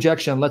understand the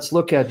objection, let's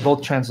look at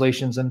both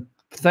translations and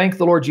thank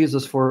the Lord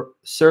Jesus for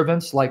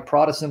servants like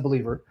Protestant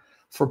believer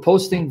for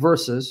posting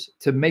verses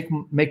to make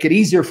it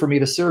easier for me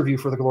to serve you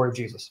for the glory of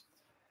Jesus.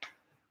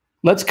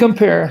 Let's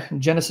compare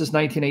Genesis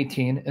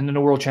 19:18 in the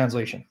New World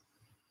Translation.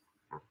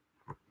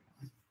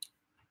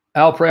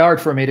 Al, pray hard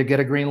for me to get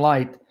a green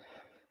light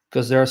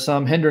because there are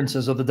some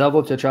hindrances of the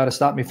devil to try to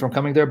stop me from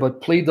coming there.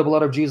 But plead the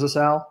blood of Jesus,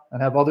 Al,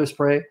 and have others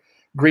pray.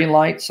 Green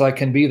light so I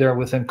can be there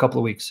within a couple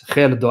of weeks.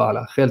 Khayr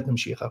du'ala, khayr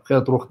tamshicha,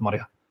 khayr ruch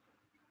Maria.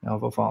 Now,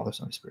 of the Father,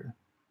 Son, and Spirit.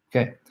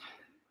 Okay.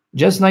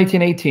 Just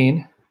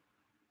 1918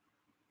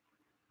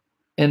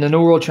 in the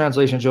New World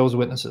Translation, Jehovah's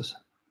Witnesses.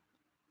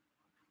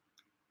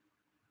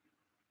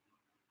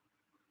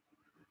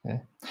 Okay.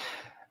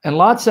 And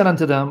Lot said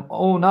unto them,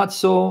 "Oh, not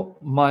so,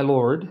 my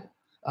Lord."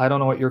 I don't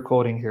know what you're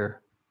quoting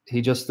here.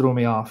 He just threw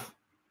me off.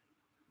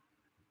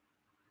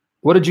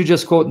 What did you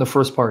just quote in the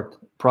first part,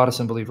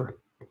 Protestant believer?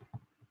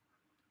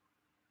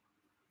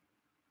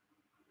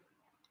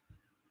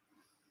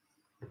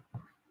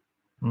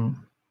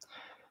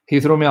 He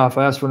threw me off.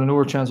 I asked for the New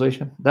World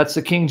Translation. That's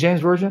the King James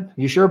Version?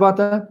 You sure about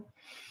that?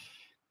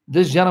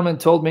 This gentleman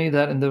told me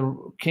that in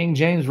the King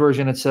James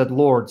Version it said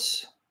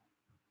Lords.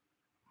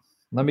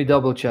 Let me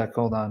double check.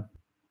 Hold on.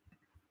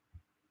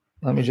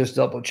 Let me just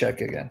double check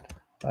again.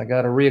 I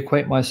got to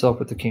reacquaint myself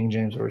with the King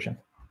James Version.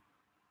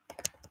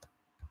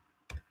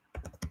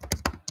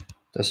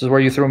 This is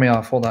where you threw me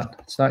off. Hold on.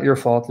 It's not your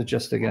fault. It's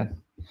just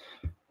again.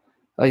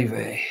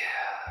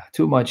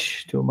 Too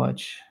much.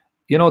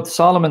 You know,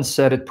 Solomon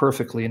said it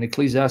perfectly in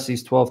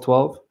Ecclesiastes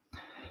 12:12. It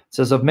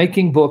says, of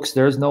making books,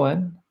 there is no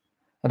end,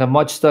 and of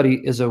much study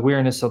is a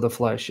weariness of the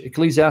flesh.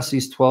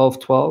 Ecclesiastes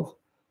 12:12.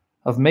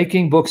 Of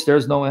making books, there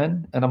is no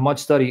end, and of much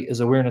study is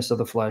a weariness of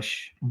the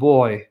flesh.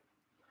 Boy,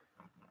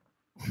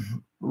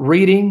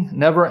 reading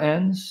never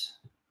ends.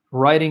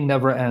 Writing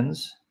never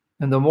ends.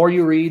 And the more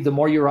you read, the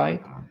more you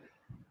write,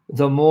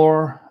 the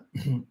more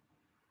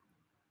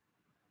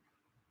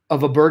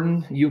of a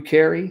burden you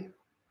carry,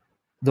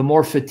 the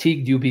more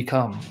fatigued you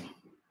become.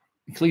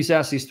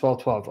 Ecclesiastes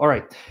 12:12. All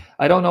right.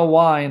 I don't know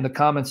why in the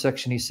comment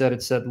section he said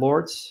it said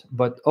Lords,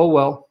 but oh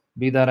well,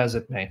 be that as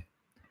it may.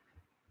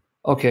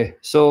 Okay,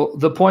 so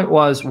the point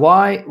was,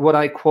 why would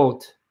I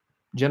quote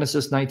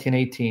Genesis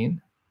 19:18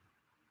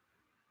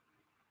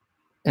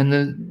 in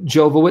the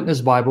Jehovah's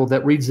Witness Bible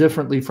that reads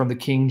differently from the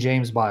King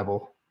James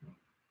Bible?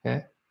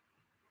 Okay,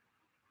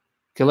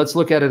 let's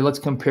look at it. Let's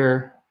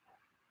compare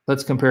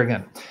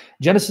again.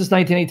 Genesis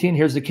 19:18,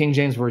 here's the King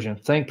James Version.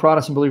 Thank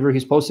Protestant believer,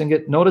 he's posting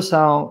it. Notice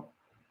how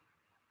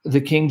the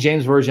King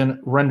James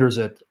Version renders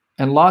it.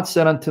 And Lot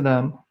said unto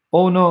them,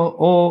 "Oh no,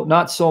 oh,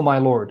 not so, my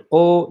Lord.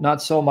 Oh,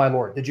 not so, my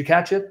Lord." Did you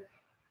catch it?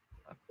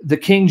 The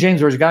King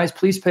James Version. Guys,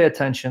 please pay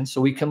attention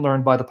so we can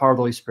learn by the power of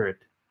the Holy Spirit.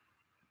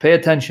 Pay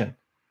attention.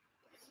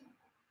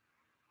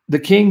 The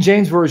King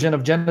James Version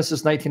of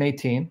Genesis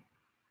 19:18,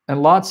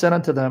 and Lot said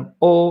unto them,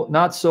 "Oh,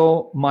 not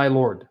so, my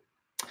Lord."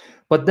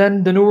 But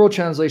then the New World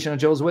Translation of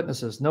Jehovah's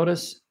Witnesses,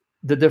 notice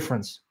the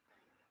difference.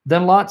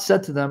 Then Lot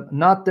said to them,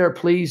 "Not there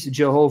please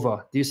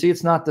Jehovah." Do you see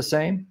it's not the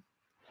same?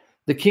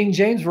 The King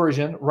James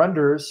Version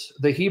renders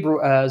the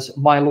Hebrew as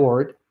 "my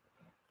Lord."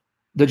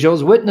 The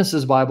Jehovah's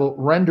Witnesses Bible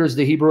renders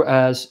the Hebrew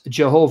as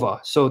Jehovah.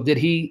 So did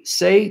he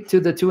say to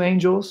the two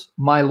angels,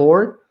 "My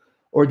Lord,"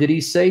 or did he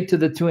say to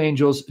the two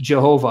angels,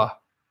 Jehovah?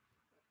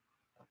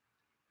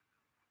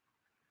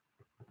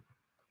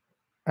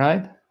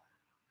 Right?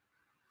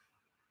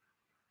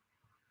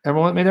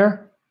 Everyone with me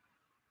there?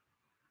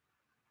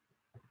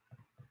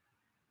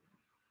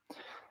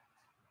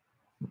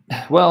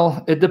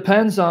 Well, it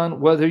depends on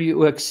whether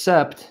you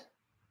accept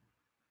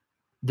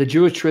the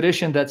Jewish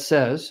tradition that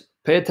says,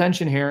 pay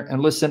attention here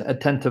and listen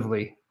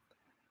attentively.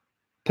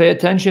 Pay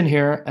attention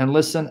here and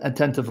listen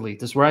attentively.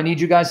 This is where I need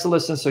you guys to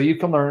listen so you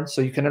can learn,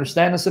 so you can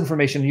understand this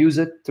information, use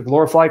it to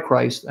glorify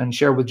Christ and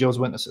share with Jehovah's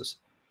Witnesses.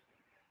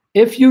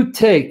 If you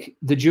take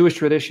the Jewish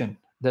tradition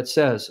that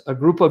says a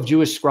group of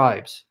Jewish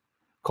scribes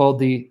called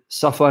the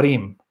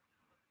Safarim,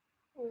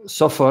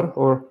 Sofar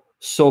or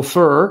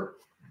Sofer,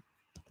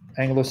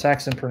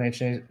 Anglo-Saxon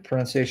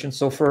pronunciation,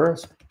 Sofer,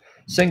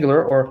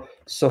 singular, or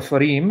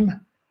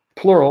Sofarim,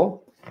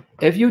 plural.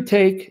 If you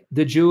take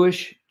the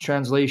Jewish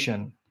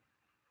translation,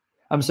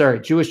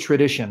 Jewish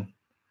tradition,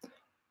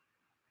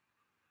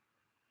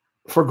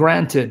 for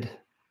granted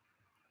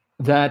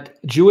that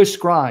Jewish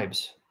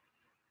scribes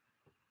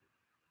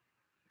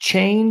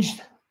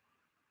changed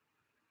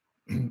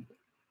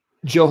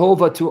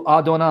Jehovah to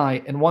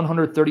Adonai in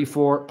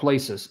 134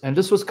 places. And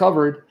this was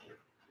covered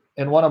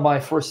in one of my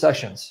first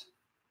sessions.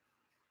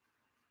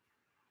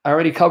 I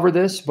already covered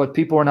this, but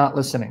people are not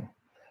listening.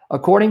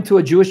 According to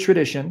a Jewish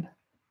tradition,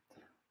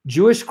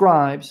 Jewish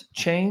scribes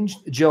changed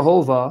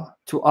Jehovah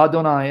to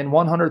Adonai in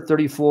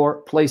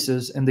 134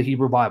 places in the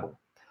Hebrew Bible.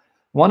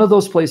 One of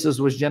those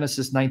places was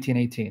Genesis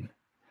 19:18.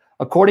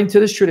 According to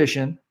this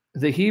tradition,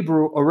 the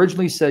Hebrew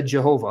originally said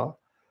Jehovah.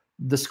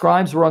 The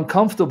scribes were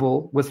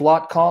uncomfortable with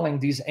Lot calling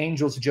these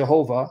angels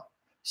Jehovah,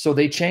 so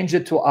they changed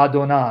it to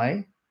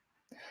Adonai.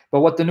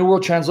 But what the New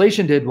World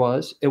Translation did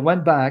was it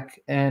went back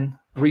and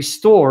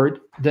restored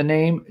the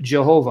name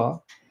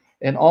Jehovah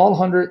in all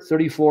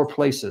 134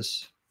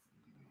 places.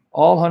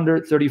 All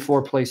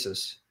 134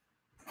 places.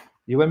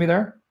 You with me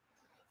there?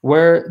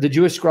 Where the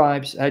Jewish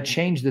scribes had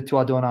changed it to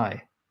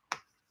Adonai.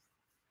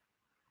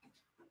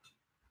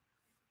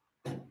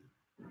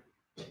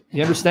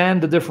 You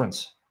understand the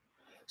difference?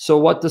 So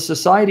what the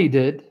society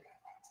did,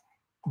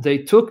 they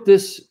took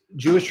this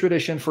Jewish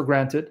tradition for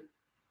granted.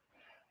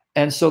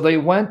 And so they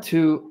went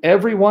to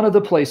every one of the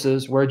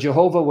places where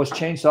Jehovah was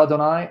changed to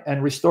Adonai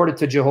and restored it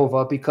to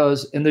Jehovah,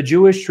 because in the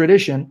Jewish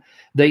tradition,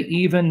 they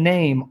even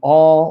name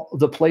all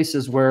the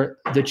places where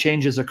the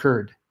changes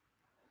occurred.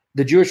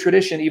 The Jewish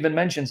tradition even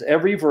mentions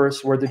every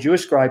verse where the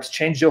Jewish scribes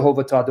changed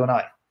Jehovah to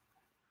Adonai.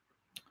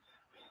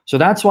 So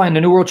that's why in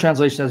the New World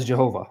Translation says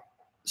Jehovah.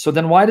 So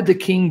then why did the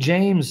King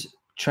James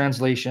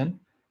translation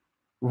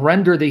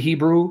render the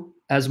Hebrew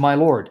as my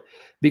Lord?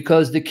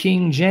 Because the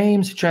King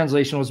James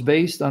translation was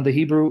based on the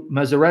Hebrew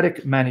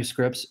Masoretic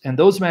manuscripts, and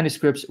those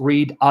manuscripts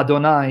read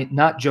Adonai,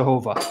 not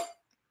Jehovah.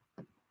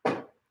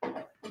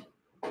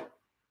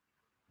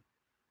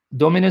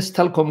 Dominus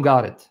telcom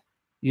got it.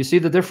 You see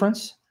the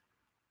difference?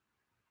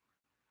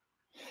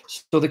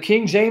 So the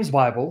King James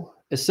Bible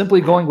is simply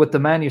going with the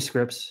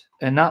manuscripts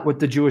and not with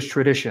the Jewish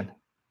tradition.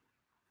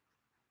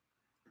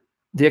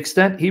 The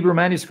extent Hebrew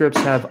manuscripts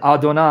have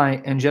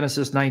Adonai in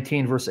Genesis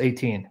 19, verse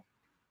 18.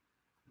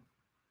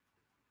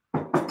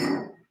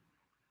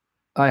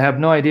 I have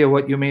no idea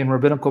what you mean.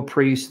 Rabbinical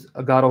priest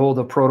got a hold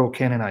of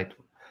Proto-Canaanite.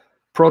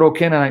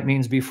 Proto-Canaanite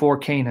means before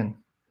Canaan.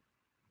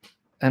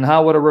 And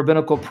how would a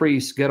rabbinical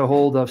priest get a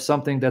hold of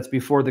something that's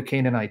before the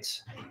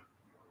Canaanites?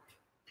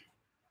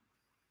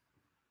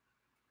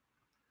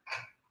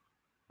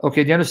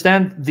 Okay, do you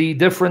understand the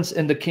difference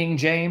in the King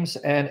James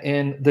and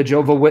in the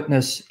Jehovah's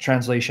Witness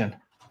translation?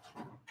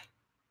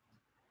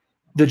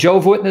 The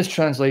Jehovah's Witness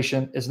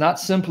translation is not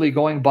simply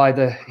going by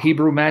the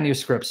Hebrew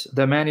manuscripts,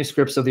 the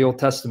manuscripts of the Old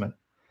Testament.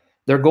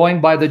 They're going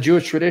by the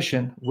Jewish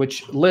tradition,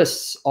 which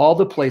lists all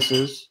the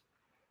places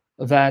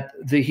that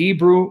the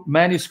Hebrew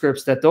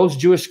manuscripts that those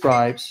Jewish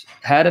scribes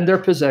had in their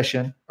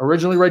possession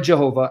originally read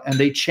Jehovah, and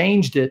they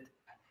changed it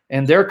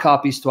in their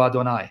copies to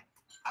Adonai.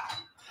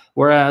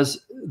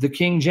 Whereas the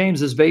King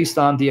James is based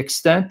on the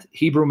extant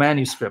Hebrew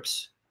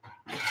manuscripts.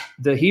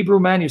 The Hebrew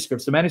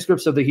manuscripts, the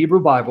manuscripts of the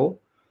Hebrew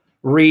Bible,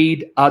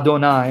 read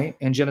Adonai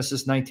in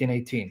Genesis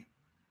 19:18.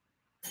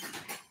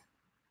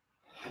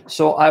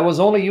 So I was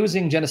only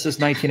using Genesis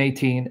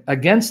 19:18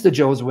 against the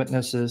Jehovah's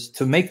Witnesses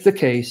to make the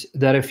case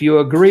that if you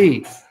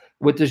agree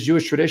with this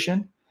Jewish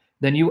tradition,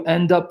 then you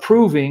end up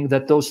proving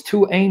that those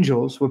two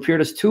angels who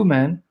appeared as two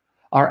men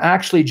are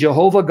actually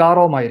Jehovah God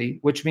Almighty,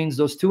 which means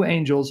those two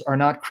angels are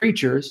not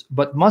creatures,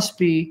 but must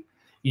be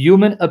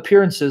human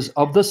appearances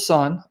of the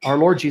Son, our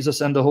Lord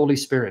Jesus, and the Holy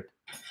Spirit.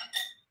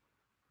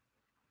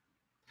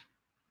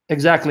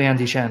 Exactly,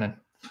 Andy Shannon.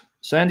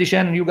 So Andy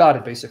Shannon, you got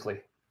it,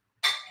 basically.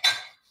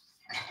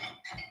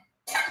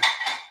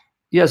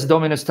 Yes,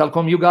 Dominus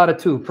Telcom, you got it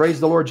too. Praise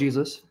the Lord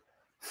Jesus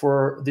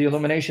for the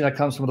illumination that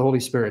comes from the Holy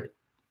Spirit.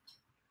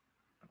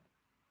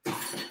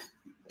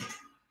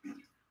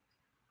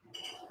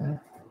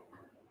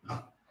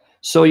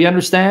 So you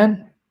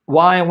understand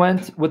why I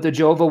went with the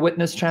Jehovah's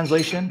Witness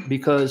translation?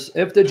 Because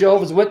if the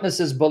Jehovah's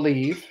Witnesses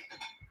believe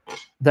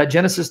that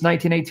Genesis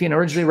 19:18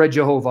 originally read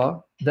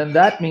Jehovah, then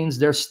that means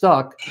they're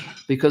stuck,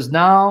 because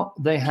now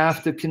they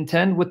have to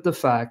contend with the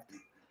fact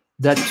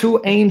that two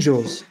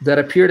angels that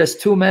appeared as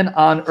two men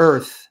on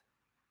earth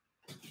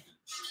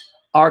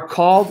are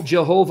called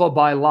Jehovah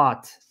by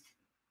Lot.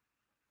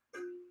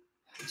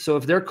 So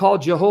if they're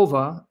called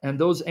Jehovah and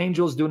those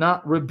angels do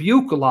not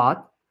rebuke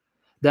Lot,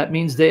 that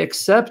means they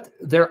accept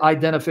their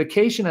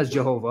identification as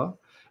Jehovah,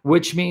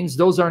 which means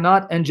those are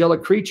not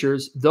angelic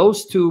creatures.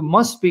 Those two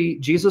must be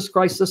Jesus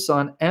Christ the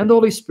Son and the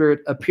Holy Spirit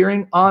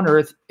appearing on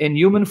earth in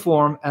human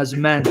form as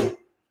men.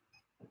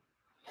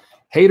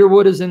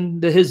 Haterwood is in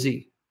the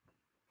hizzy.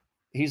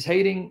 He's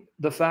hating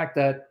the fact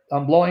that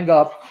I'm blowing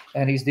up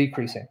and he's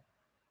decreasing.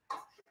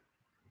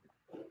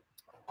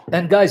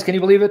 And guys, can you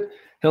believe it?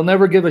 He'll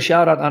never give a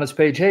shout out on his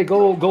page. Hey,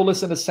 go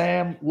listen to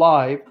Sam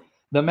live,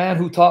 the man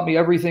who taught me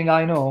everything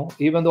I know,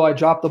 even though I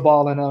dropped the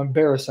ball and I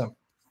embarrass him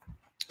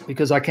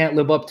because I can't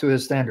live up to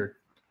his standard.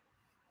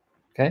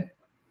 Okay.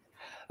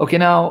 Okay.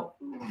 Now,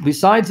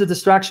 besides the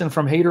distraction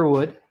from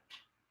Haterwood,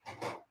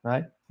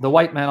 right? The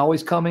white man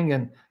always coming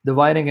and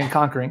dividing and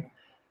conquering.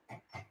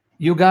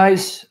 You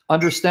guys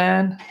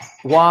understand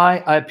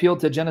why I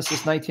appealed to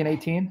Genesis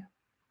 19:18?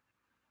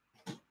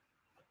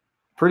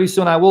 Pretty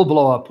soon I will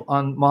blow up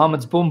on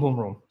Muhammad's boom boom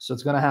room. So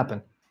it's going to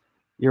happen.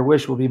 Your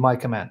wish will be my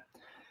command.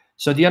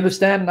 So do you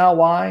understand now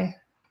why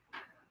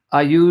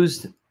I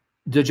used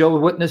the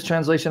Jehovah's Witness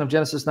translation of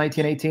Genesis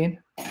 19:18?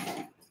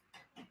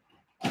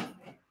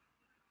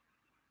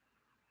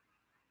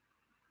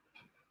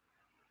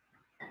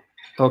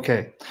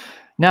 Okay.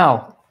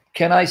 Now,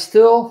 can I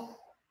still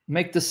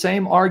make the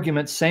same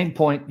argument, same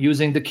point,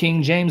 using the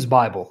King James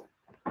Bible?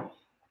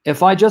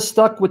 If I just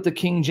stuck with the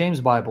King James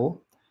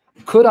Bible,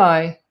 could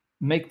I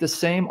make the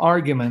same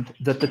argument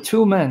that the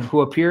two men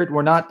who appeared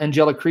were not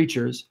angelic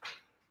creatures,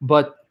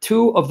 but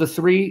two of the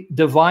three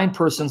divine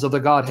persons of the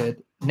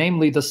Godhead,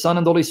 namely the Son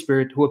and the Holy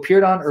Spirit, who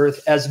appeared on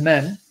earth as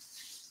men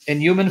in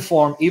human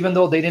form, even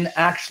though they didn't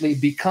actually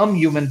become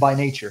human by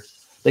nature?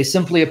 They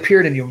simply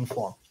appeared in human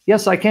form.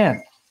 Yes, I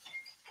can.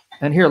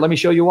 And here, let me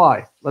show you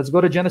why. Let's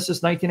go to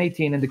Genesis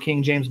 19:18 in the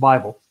King James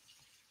Bible.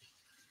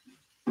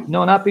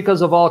 No, not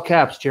because of all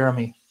caps,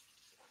 Jeremy.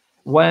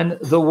 When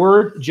the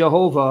word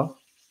Jehovah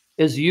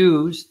is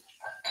used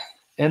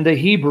in the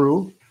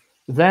Hebrew,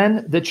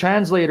 then the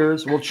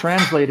translators will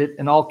translate it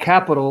in all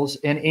capitals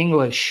in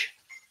English.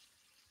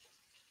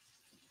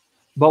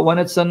 But when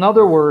it's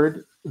another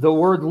word, the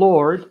word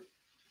Lord,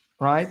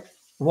 right,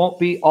 won't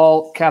be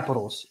all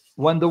capitals.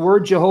 When the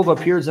word Jehovah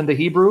appears in the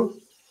Hebrew,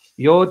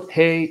 Yod,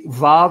 He,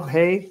 Vav,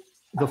 He,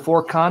 the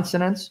four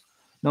consonants,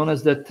 known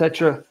as the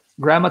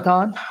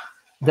tetragrammaton,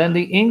 then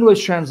the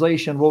English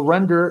translation will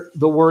render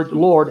the word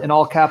Lord in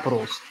all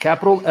capitals.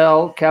 Capital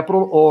L,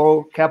 capital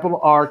O, capital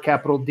R,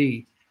 capital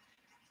D.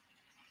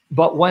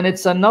 But when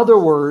it's another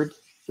word,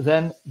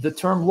 then the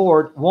term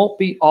Lord won't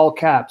be all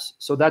caps.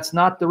 So that's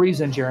not the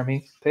reason,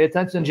 Jeremy. Pay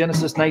attention,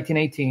 Genesis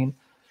 19:18.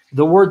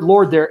 The word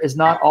Lord there is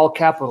not all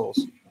capitals.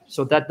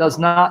 So that does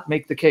not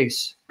make the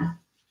case,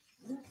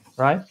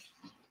 right?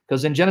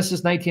 Because in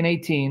Genesis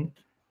 19:18,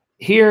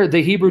 here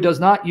the Hebrew does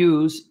not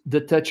use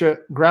the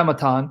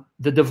tetragrammaton,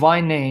 the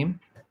divine name,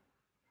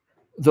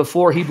 the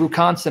four Hebrew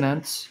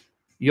consonants,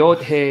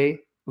 Yod, He,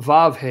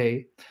 Vav,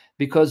 He,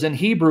 because in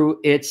Hebrew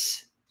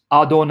it's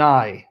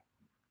Adonai.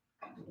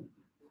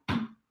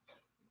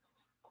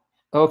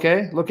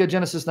 Okay, look at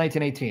Genesis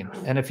 19:18.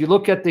 And if you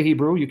look at the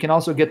Hebrew, you can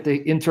also get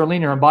the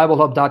interlinear on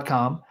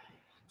BibleHub.com.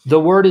 The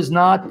word is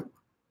not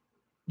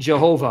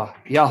Jehovah,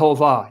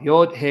 Yahovah,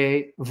 Yod,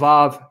 He,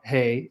 Vav,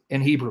 He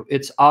in Hebrew.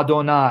 It's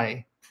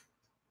Adonai.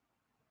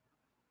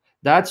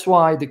 That's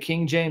why the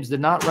King James did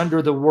not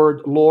render the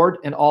word Lord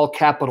in all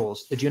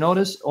capitals. Did you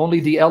notice? Only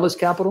the L is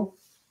capital.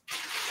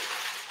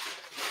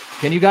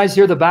 Can you guys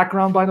hear the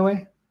background, by the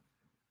way?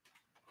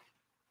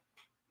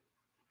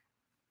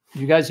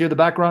 You guys hear the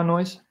background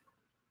noise?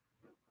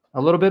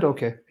 A little bit?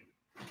 Okay.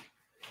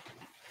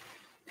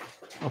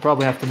 I'll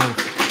probably have to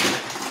move.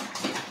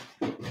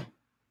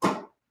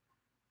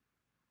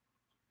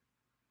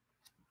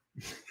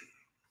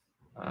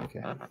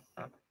 Okay. All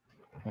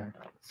right.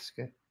 That's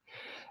good.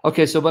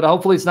 Okay, so but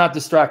hopefully it's not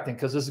distracting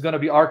because this is going to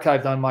be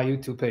archived on my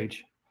YouTube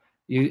page.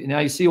 Now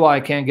you see why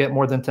I can't get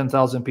more than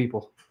 10,000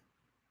 people.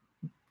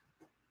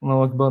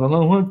 Allahu Akbar,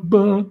 Allahu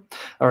Akbar.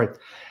 All right.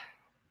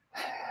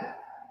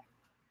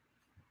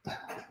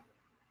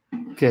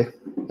 Okay,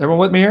 everyone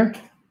with me here?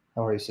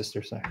 How are you,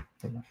 sister? Sorry.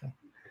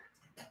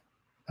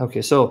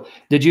 Okay, so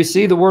did you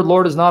see the word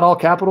Lord is not all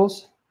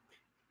capitals?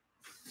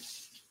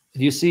 Do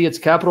you see it's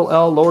capital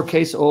L,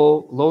 lowercase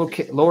o,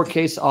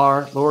 lowercase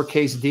r,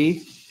 lowercase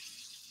d?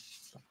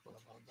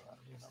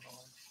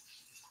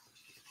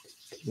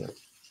 Yeah.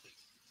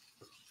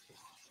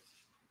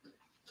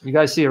 You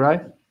guys see it,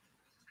 right?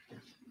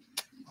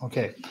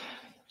 Okay,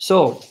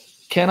 so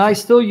can I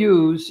still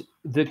use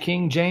the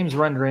King James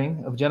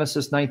rendering of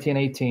Genesis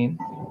 19:18?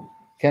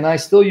 Can I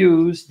still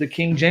use the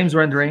King James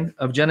rendering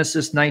of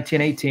Genesis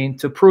 19:18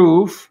 to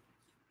prove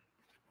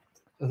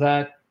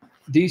that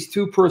these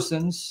two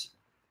persons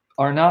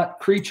are not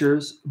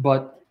creatures,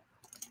 but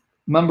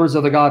members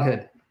of the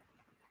Godhead?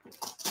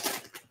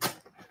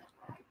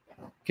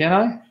 Can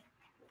I?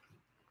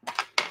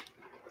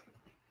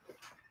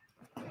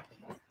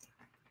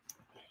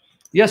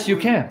 Yes, you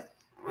can.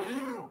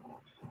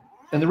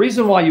 And the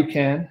reason why you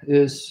can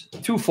is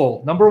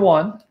twofold. Number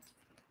one,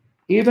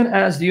 even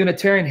as the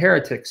Unitarian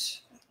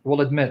heretics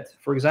will admit,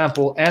 for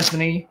example,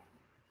 Anthony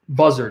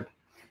Buzzard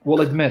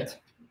will admit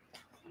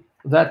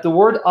that the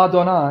word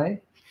Adonai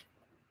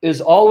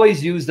is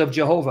always used of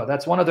Jehovah.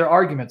 That's one of their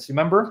arguments.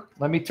 Remember?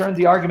 Let me turn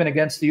the argument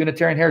against the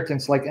Unitarian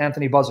heretics like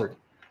Anthony Buzzard.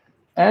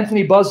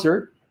 Anthony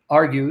Buzzard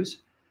argues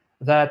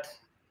that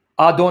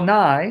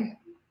Adonai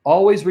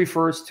always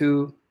refers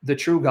to the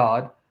true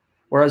God,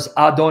 whereas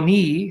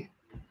Adoni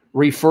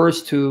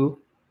refers to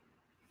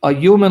a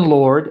human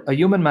lord, a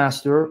human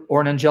master, or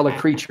an angelic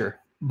creature.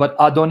 But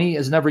Adoni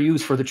is never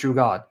used for the true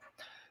God.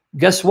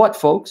 Guess what,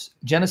 folks?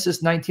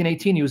 Genesis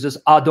 19:18 uses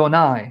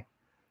Adonai,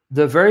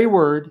 the very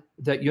word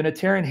that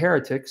Unitarian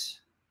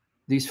heretics,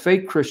 these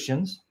fake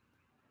Christians,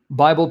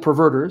 Bible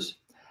perverters,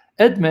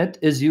 admit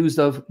is used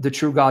of the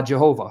true God,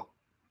 Jehovah.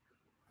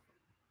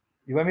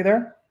 You with me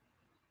there?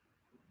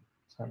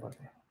 Sorry about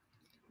that.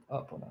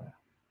 Oh,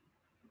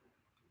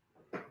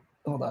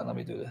 hold on, let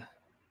me do this.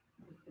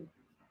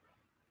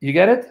 You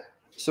get it?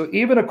 So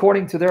even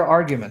according to their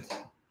argument,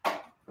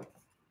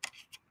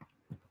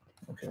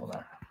 okay, hold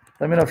on.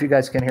 Let me know if you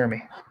guys can hear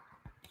me.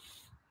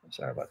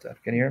 Sorry about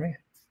that. Can you hear me?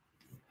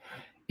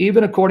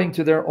 Even according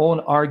to their own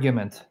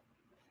argument,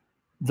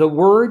 the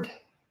word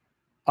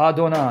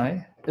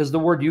Adonai is the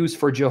word used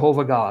for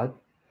Jehovah God,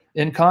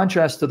 in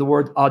contrast to the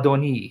word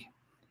Adoni.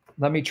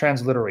 Let me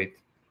transliterate.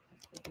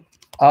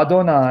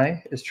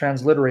 Adonai is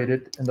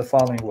transliterated in the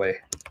following way.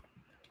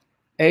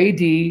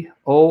 A-D-O-N-A-I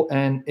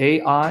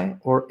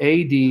or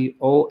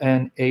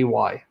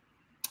A-D-O-N-A-Y.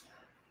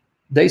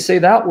 They say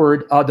that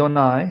word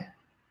Adonai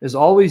is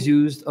always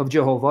used of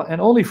Jehovah and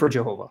only for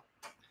Jehovah.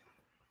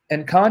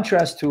 In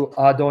contrast to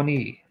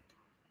Adoni,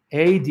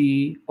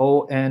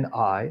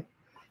 A-D-O-N-I,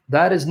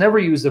 that is never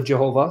used of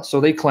Jehovah,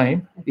 so they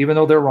claim, even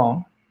though they're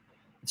wrong.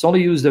 It's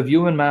only used of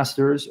human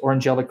masters or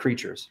angelic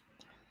creatures.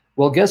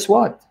 Well, guess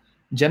what?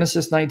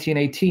 Genesis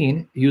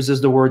 19:18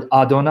 uses the word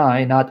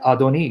Adonai, not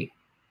Adoni.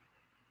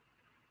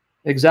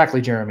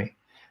 Exactly, Jeremy.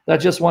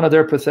 That's just one of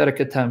their pathetic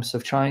attempts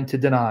of trying to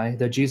deny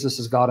that Jesus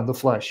is God in the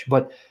flesh,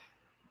 but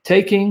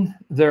taking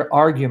their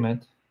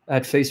argument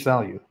at face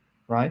value,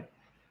 right?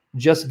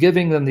 Just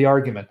giving them the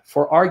argument,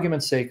 for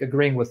argument's sake,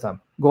 agreeing with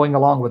them, going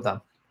along with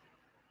them.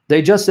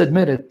 They just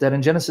admitted that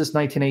in Genesis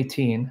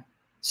 19:18,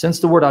 since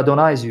the word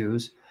Adonai is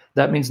used,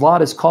 that means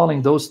Lot is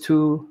calling those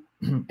two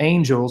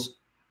angels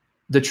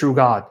the true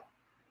God.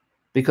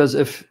 Because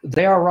if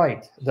they are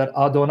right that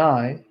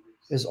Adonai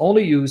is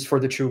only used for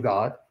the true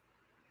God,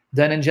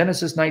 then in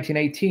Genesis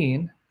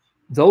 19:18,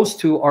 those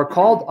two are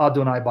called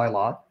Adonai by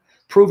Lot,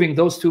 proving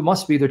those two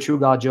must be the true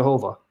God,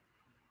 Jehovah.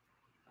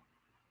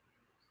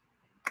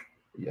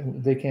 Yeah,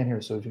 they can't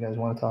hear, so if you guys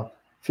want to talk,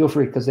 feel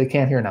free, because they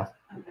can't hear now.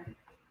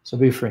 So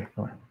be free.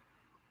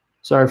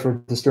 Sorry for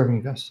disturbing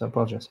you guys. I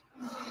apologize.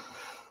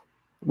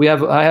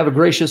 I have a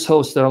gracious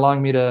host that are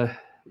allowing me to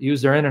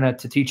use their internet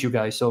to teach you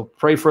guys. So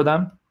pray for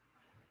them.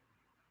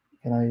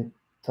 Can I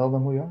tell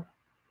them who you are?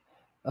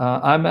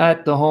 I'm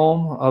at the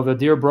home of a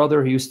dear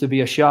brother who used to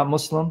be a Shia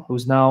Muslim,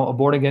 who's now a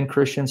born-again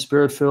Christian,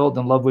 spirit-filled,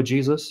 in love with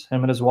Jesus.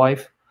 Him and his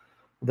wife,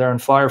 they're on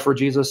fire for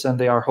Jesus, and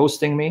they are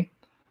hosting me.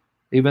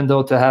 Even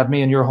though to have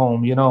me in your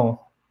home, you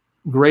know,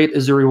 great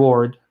is the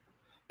reward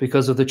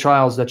because of the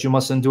trials that you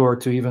must endure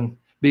to even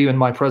be in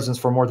my presence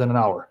for more than an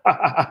hour.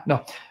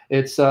 No,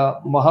 it's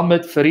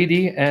Muhammad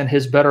Faridi and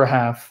his better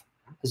half,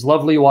 his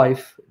lovely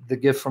wife, the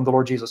gift from the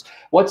Lord Jesus.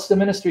 What's the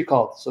ministry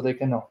called, so they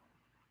can know?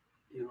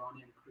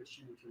 Iranian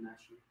Christian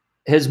International.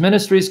 His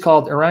ministry is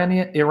called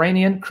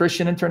Iranian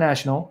Christian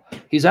International.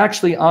 He's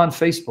actually on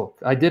Facebook.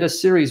 I did a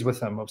series with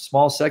him of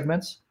small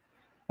segments.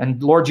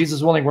 And Lord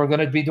Jesus willing, we're going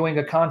to be doing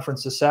a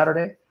conference this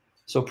Saturday.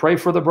 So pray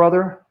for the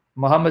brother,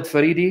 Muhammad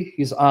Faridi.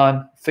 He's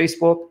on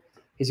Facebook.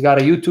 He's got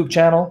a YouTube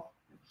channel,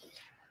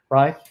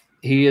 right?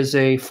 He is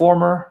a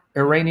former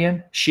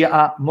Iranian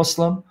Shia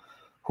Muslim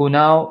who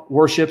now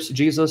worships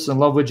Jesus in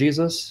love with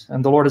Jesus.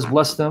 And the Lord has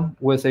blessed him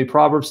with a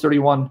Proverbs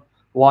 31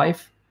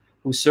 wife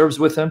who serves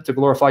with him to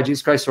glorify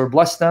Jesus Christ. So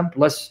bless them,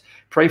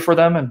 pray for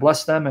them and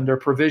bless them and their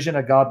provision,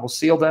 and God will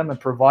seal them and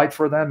provide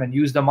for them and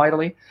use them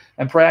mightily.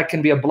 And pray I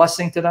can be a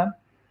blessing to them.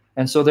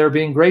 And so they're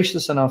being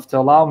gracious enough to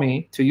allow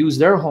me to use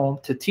their home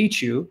to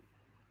teach you,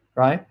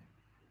 right?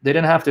 They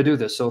didn't have to do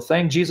this. So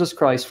thank Jesus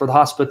Christ for the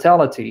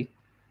hospitality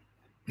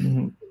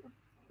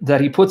that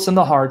he puts in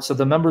the hearts of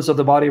the members of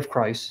the body of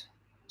Christ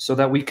so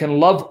that we can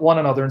love one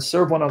another and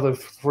serve one another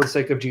for the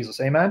sake of Jesus.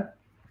 Amen?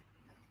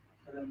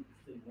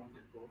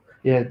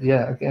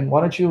 Yeah. And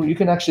why don't you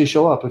can actually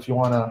show up if you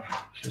want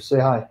to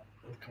say hi.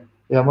 Okay.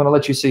 Yeah, I'm going to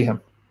let you see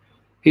him.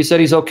 He said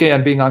he's okay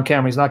on being on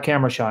camera. He's not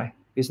camera shy.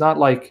 He's not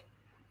like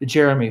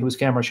Jeremy, who's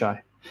camera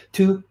shy.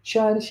 Too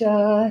shy to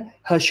shy,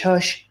 hush,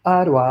 hush,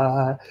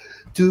 I.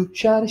 Too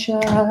shy to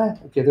shy.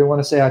 Okay, they want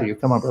to say hi to you.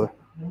 Come on, brother.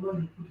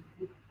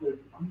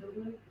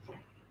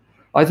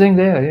 I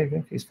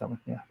think he's coming.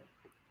 Yeah.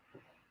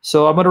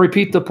 So I'm going to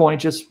repeat the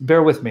point. Just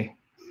bear with me.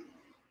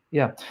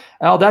 Yeah.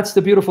 Al, that's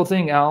the beautiful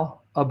thing,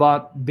 Al,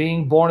 about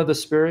being born of the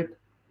Spirit,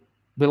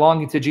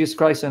 belonging to Jesus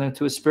Christ and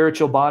into a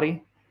spiritual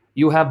body.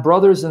 You have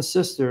brothers and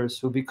sisters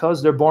who,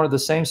 because they're born of the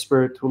same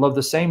Spirit, who love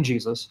the same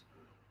Jesus,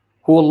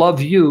 who will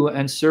love you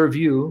and serve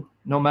you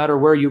no matter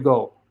where you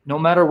go. No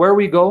matter where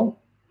we go,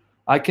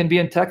 I can be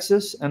in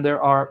Texas and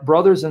there are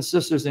brothers and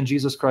sisters in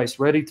Jesus Christ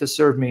ready to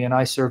serve me and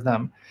I serve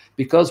them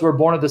because we're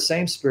born of the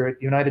same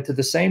Spirit, united to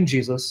the same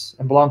Jesus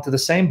and belong to the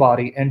same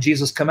body, and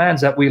Jesus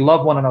commands that we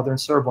love one another and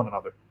serve one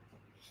another.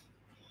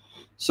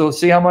 So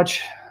see how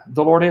much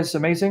the Lord is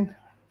amazing?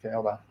 Okay,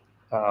 hold on.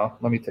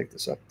 Let me take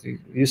this up. Do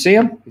you see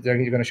him? He's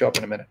going to show up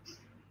in a minute.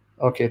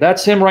 Okay,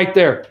 that's him right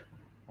there.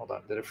 Hold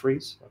on. Did it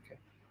freeze? Okay.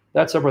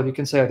 That's our brother. You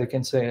can say hi. They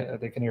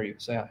can hear you.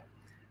 Say hi.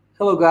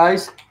 Hello,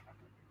 guys.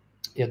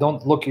 Yeah,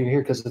 don't look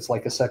here because it's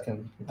like a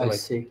second. I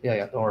see.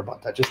 Yeah. Don't worry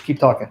about that. Just keep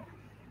talking.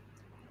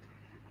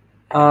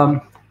 I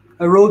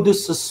wrote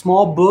this a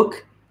small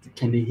book.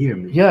 Can they hear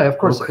me? Yeah, of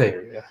course. Okay. I can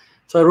hear you, yeah.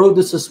 So I wrote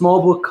this a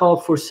small book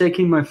called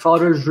 "Forsaking My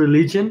Father's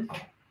Religion,"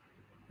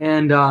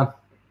 and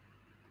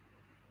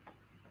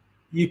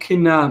you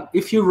can,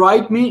 if you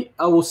write me,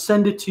 I will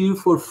send it to you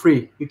for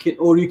free. You can,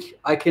 or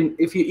I can,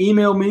 if you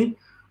email me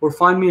or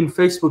find me on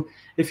Facebook.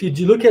 If you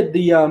look at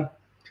the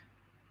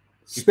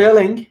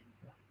spelling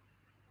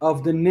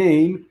of the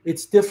name,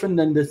 it's different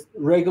than the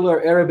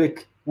regular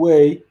Arabic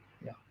way.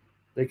 Yeah,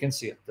 they can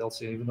see it. They'll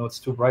see it. Even though it's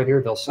too bright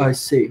here, they'll see it. I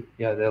see.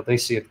 Yeah, they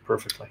see it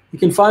perfectly. You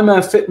can find me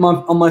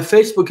on my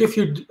Facebook. If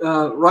you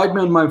write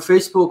me on my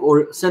Facebook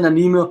or send an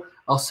email,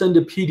 I'll send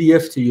a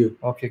PDF to you.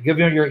 Okay, give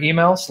them your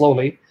email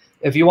slowly.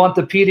 If you want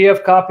the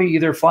PDF copy,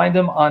 either find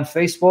him on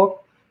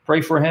Facebook,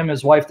 pray for him,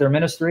 his wife, their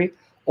ministry,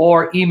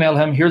 or email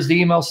him. Here's the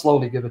email.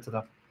 Slowly give it to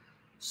them.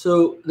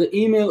 So the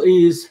email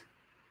is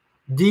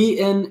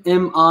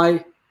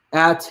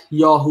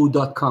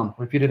dnmi@yahoo.com.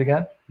 Repeat it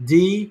again.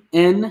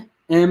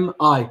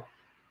 DNMI.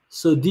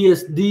 So D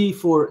is D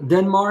for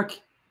Denmark,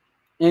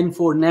 N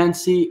for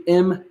Nancy,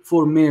 M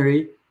for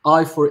Mary,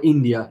 I for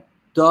India.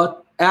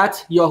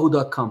 at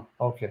yahoo.com.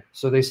 Okay,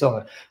 so they sell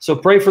it. So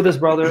pray for this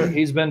brother.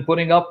 He's been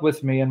putting up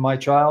with me in my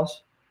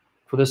trials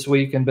for this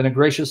week and been a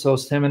gracious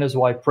host, him and his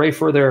wife. Pray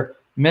for their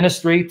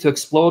ministry to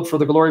explode for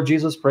the glory of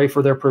Jesus. Pray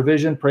for their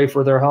provision. Pray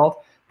for their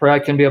health. Pray I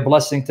can be a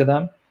blessing to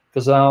them,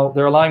 because now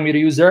they're allowing me to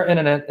use their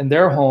internet in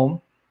their home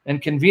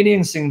and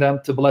conveniencing them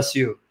to bless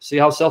you. See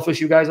how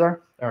selfish you guys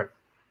are? All right.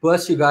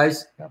 Bless you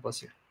guys. God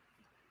bless you.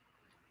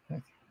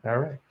 All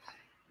right.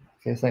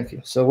 Okay, thank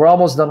you. So we're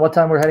almost done. What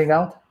time we're heading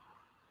out?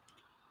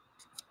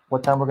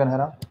 What time we're going to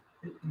head out?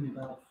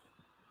 About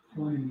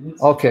 20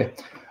 minutes. Okay.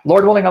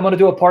 Lord willing, I'm going to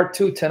do a part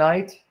 2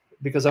 tonight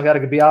because I've got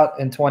to be out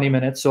in 20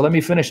 minutes. So let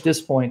me finish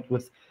this point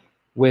with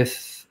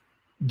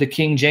the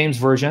King James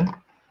Version.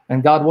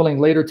 And God willing,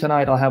 later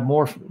tonight, I'll have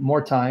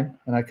more time,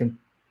 and I can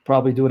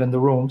probably do it in the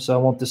room, so I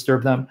won't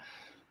disturb them.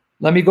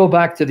 Let me go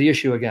back to the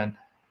issue again.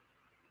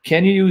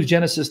 Can you use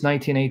Genesis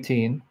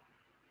 19:18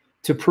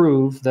 to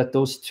prove that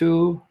those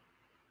 2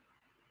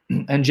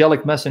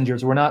 angelic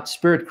messengers were not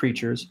spirit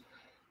creatures,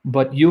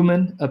 but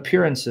human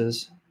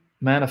appearances,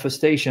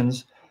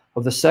 manifestations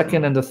of the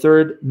second and the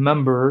third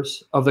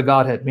members of the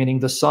Godhead, meaning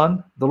the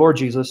Son, the Lord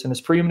Jesus, and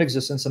his pre-human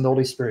existence, and the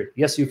Holy Spirit?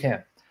 Yes, you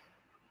can.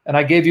 And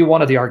I gave you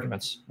one of the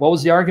arguments. What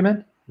was the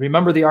argument?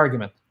 Remember the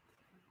argument.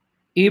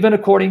 Even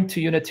according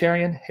to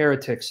Unitarian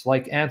heretics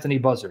like Anthony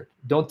Buzzard,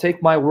 don't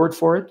take my word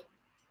for it.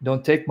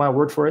 Don't take my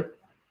word for it.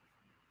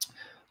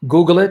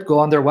 Google it. Go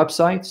on their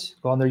websites.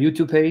 Go on their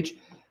YouTube page.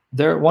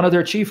 One of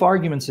their chief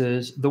arguments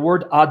is the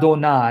word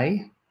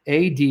Adonai,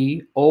 A-D-O-N-A-Y,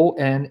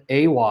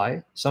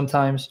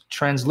 sometimes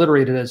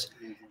transliterated as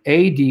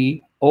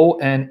A-D-O-N-A-I,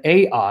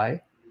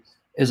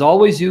 is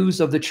always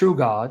used of the true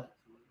God.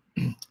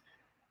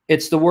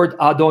 It's the word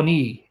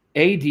Adoni,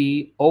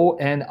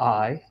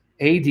 A-D-O-N-I,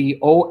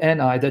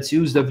 A-D-O-N-I, that's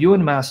used of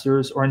human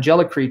masters or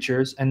angelic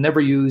creatures and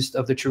never used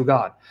of the true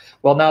God.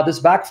 Well, now this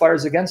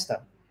backfires against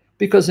them,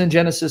 because in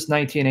Genesis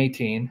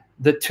 19:18,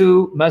 the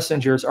 2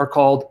 messengers are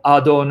called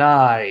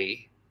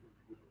Adonai,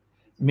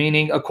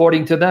 meaning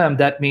according to them,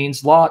 that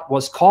means Lot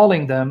was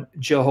calling them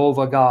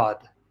Jehovah God.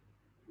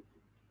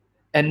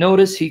 And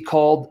notice he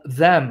called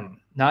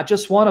them, not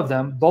just one of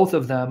them, both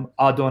of them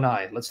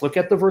Adonai. Let's look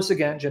at the verse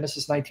again,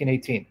 Genesis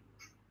 19:18.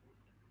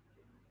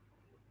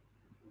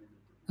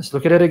 Let's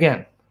look at it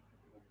again.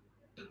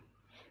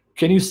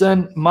 Can you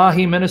send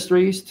Mahi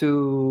Ministries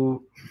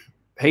to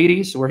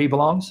Hades, where he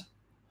belongs?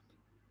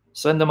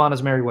 Send him on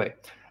his merry way.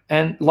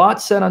 And Lot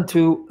said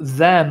unto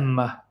them,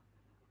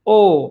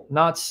 "Oh,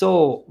 not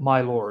so,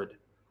 my Lord.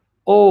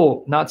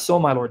 Oh, not so,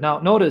 my Lord." Now,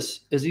 notice,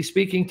 is he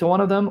speaking to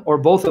one of them or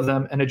both of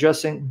them and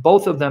addressing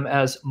both of them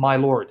as my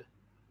Lord?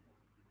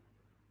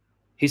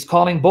 He's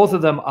calling both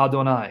of them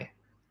Adonai,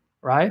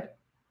 right?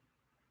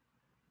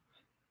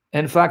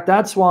 In fact,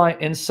 that's why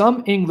in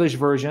some English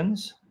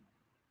versions,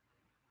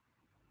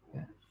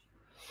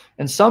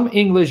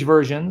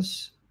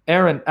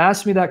 Aaron,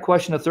 ask me that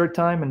question a third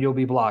time and you'll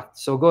be blocked.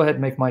 So go ahead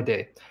and make my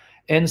day.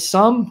 In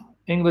some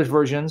English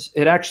versions,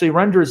 it actually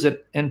renders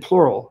it in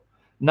plural.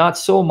 Not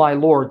so, my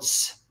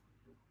lords.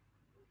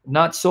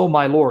 Not so,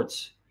 my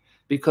lords.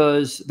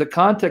 Because the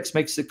context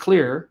makes it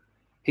clear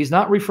he's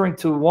not referring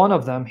to one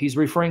of them. He's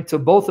referring to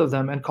both of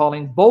them and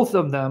calling both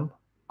of them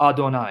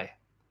Adonai.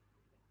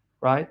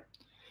 Right?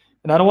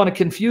 And I don't want to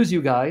confuse you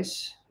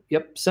guys.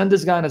 Yep, send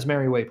this guy on his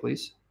merry way,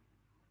 please.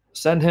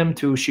 Send him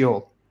to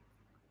Sheol,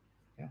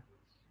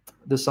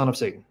 the son of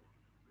Satan.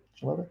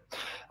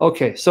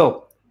 Okay,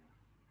 so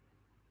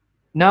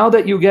now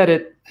that you get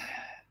it,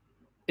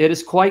 it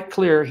is quite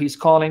clear he's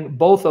calling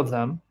both of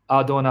them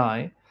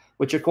Adonai,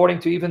 which according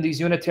to even these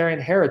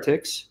Unitarian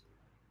heretics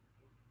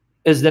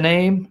is the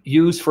name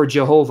used for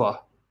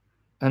Jehovah.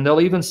 And they'll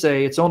even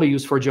say it's only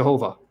used for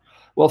Jehovah.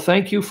 Well,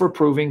 thank you for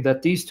proving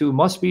that these 2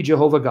 must be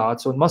Jehovah God,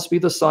 so it must be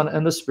the Son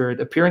and the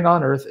Spirit appearing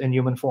on earth in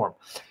human form.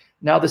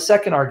 Now, the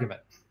second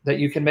argument that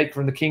you can make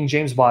from the King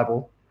James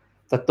Bible,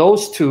 that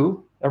those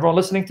 2, everyone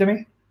listening to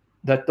me,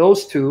 that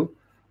those 2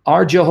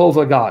 are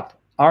Jehovah God,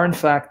 are in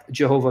fact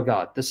Jehovah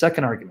God. The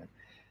second argument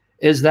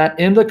is that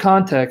in the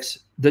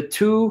context, the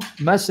 2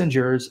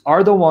 messengers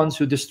are the ones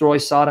who destroy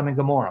Sodom and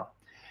Gomorrah,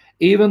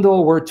 even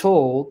though we're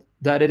told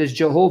that it is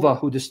Jehovah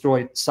who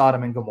destroyed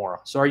Sodom and Gomorrah.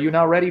 So are you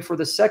now ready for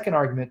the second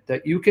argument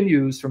that you can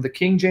use from the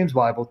King James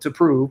Bible to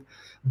prove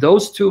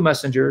those 2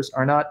 messengers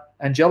are not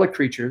angelic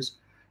creatures,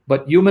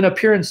 but human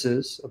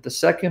appearances of the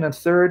second and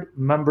third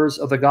members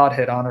of the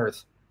Godhead on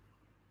earth?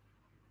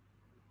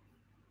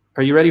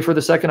 Are you ready for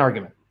the second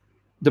argument?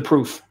 The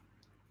proof.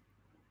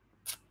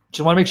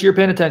 Just want to make sure you're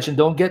paying attention.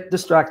 Don't get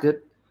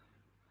distracted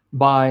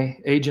by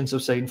agents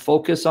of Satan.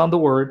 Focus on the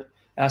word.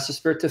 Ask the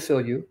Spirit to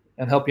fill you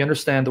and help you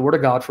understand the word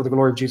of God for the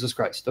glory of Jesus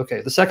Christ. Okay,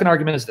 the second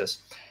argument is this.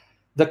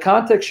 The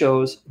context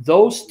shows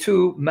those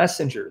 2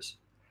 messengers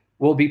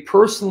will be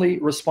personally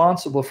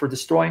responsible for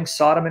destroying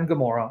Sodom and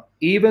Gomorrah,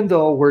 even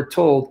though we're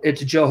told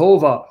it's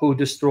Jehovah who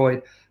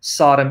destroyed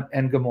Sodom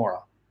and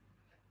Gomorrah.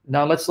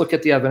 Now let's look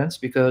at the evidence,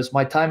 because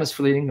my time is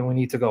fleeting and we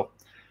need to go.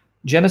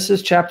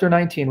 Genesis chapter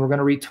 19, we're going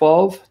to read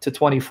 12 to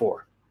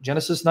 24.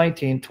 Genesis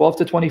 19, 12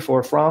 to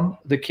 24 from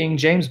the King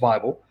James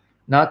Bible,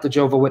 not the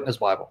Jehovah's Witness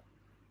Bible.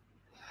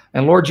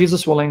 And Lord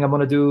Jesus willing, I'm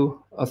going to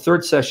do a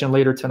third session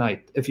later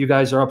tonight, if you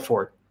guys are up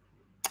for it,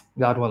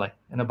 God willing,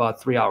 in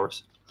about 3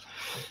 hours.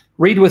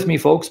 Read with me,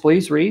 folks,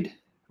 please. Read.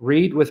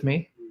 Read with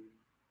me.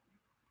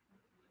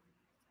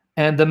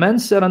 And the men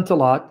said unto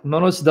Lot,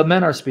 notice the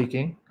men are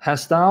speaking,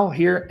 hast thou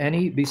here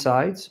any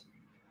besides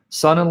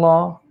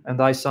son-in-law and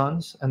thy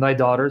sons and thy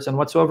daughters, and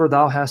whatsoever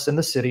thou hast in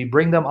the city,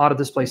 bring them out of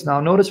this place. Now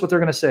notice what they're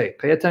going to say.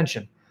 Pay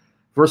attention.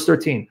 Verse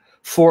 13.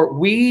 For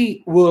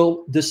we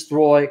will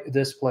destroy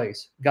this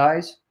place.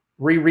 Guys,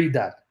 reread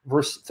that.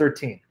 Verse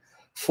 13.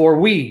 For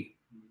we,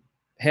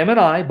 him and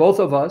I, both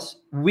of us,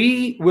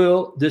 we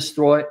will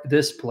destroy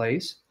this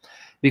place,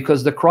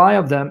 because the cry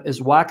of them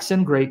is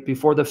waxen great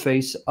before the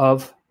face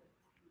of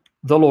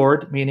the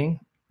Lord, meaning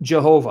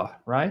Jehovah,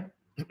 right?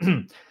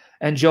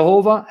 And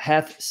Jehovah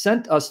hath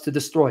sent us to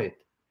destroy it.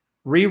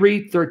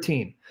 Reread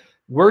 13.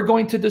 We're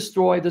going to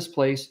destroy this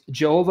place.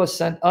 Jehovah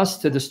sent us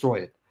to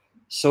destroy it.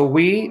 So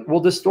we will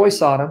destroy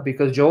Sodom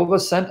because Jehovah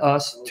sent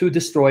us to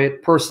destroy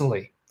it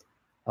personally.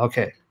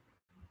 Okay.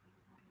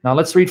 Now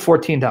let's read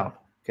 14 down.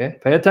 Okay.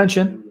 Pay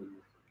attention.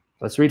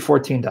 Let's read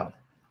 14 down.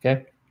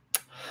 Okay.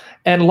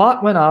 And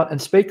Lot went out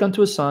and spake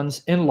unto his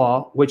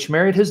sons-in-law, which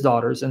married his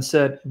daughters, and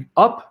said,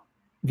 Up,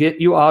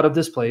 get you out of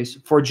this place,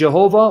 for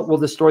Jehovah will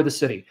destroy the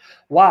city.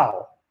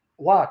 Wow.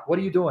 Lot, what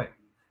are you doing?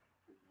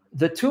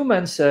 The two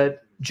men said,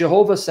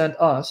 Jehovah sent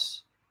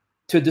us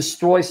to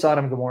destroy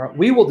Sodom and Gomorrah.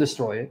 We will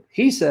destroy it.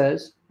 He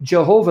says,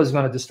 Jehovah is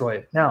going to destroy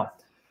it. Now,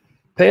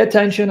 pay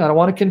attention. I don't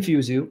want to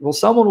confuse you. Well,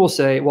 someone will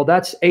say, well,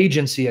 that's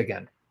agency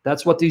again.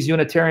 That's what these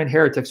Unitarian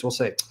heretics will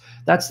say.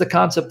 That's the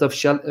concept of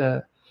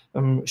shaliach.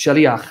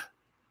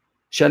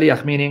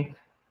 Shaliach, meaning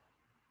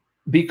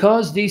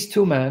because these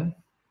two men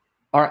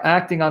are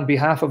acting on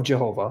behalf of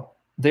Jehovah,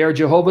 they are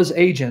Jehovah's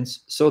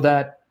agents, so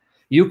that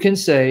you can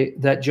say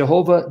that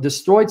Jehovah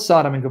destroyed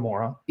Sodom and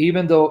Gomorrah,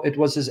 even though it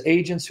was his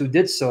agents who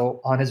did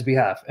so on his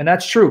behalf. And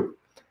that's true.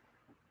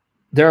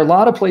 There are a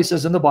lot of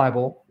places in the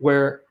Bible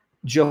where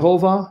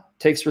Jehovah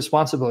takes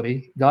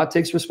responsibility, God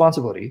takes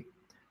responsibility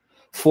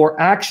for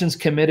actions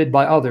committed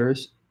by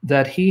others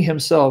that he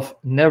himself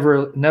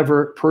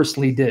never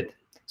personally did.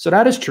 So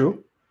that is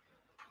true.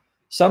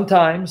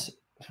 Sometimes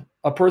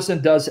a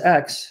person does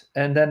X,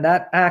 and then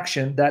that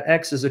action, that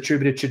X is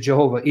attributed to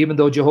Jehovah, even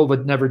though Jehovah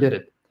never did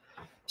it.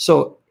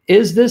 So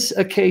is this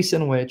a case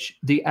in which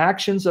the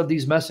actions of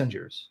these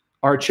messengers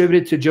are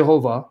attributed to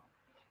Jehovah,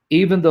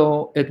 even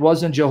though it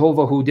wasn't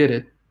Jehovah who did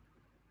it,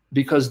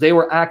 because they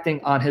were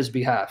acting on his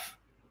behalf?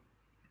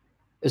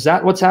 Is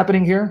that what's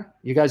happening here?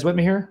 You guys with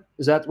me here?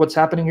 Is that what's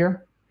happening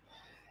here?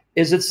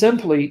 Is it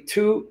simply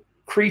two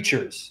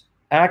creatures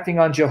acting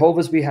on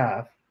Jehovah's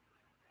behalf,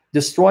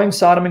 destroying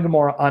Sodom and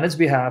Gomorrah on his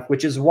behalf,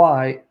 which is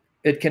why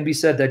it can be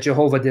said that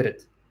Jehovah did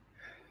it?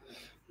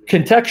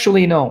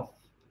 Contextually, no.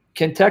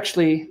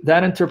 Contextually,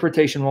 that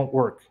interpretation won't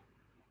work.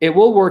 It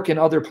will work in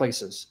other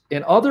places.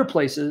 In other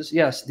places,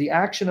 yes, the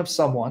action of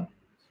someone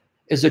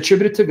is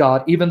attributed to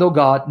God, even though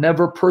God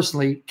never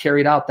personally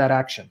carried out that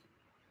action.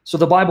 So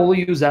the Bible will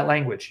use that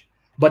language,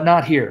 but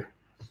not here.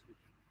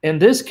 In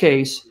this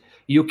case,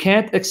 you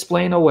can't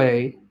explain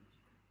away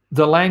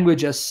the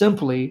language as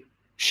simply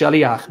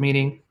shaliach,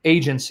 meaning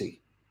agency.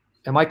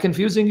 Am I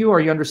confusing you, or are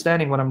you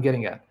understanding what I'm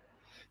getting at?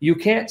 You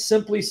can't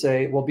simply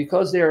say, well,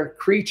 because they're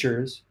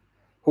creatures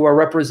who are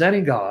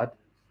representing God,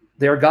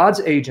 they're God's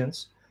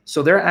agents,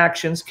 so their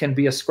actions can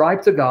be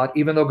ascribed to God,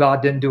 even though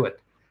God didn't do it.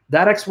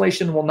 That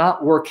explanation will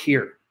not work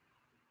here.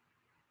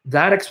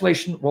 That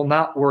explanation will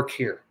not work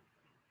here.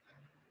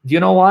 Do you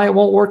know why it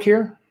won't work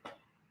here?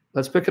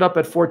 Let's pick it up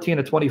at 14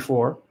 to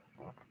 24,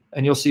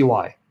 and you'll see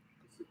why.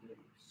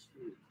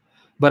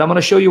 But I'm going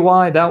to show you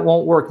why that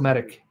won't work,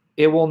 Medic.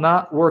 It will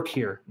not work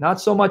here.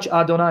 Not so much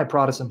Adonai,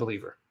 Protestant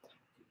believer.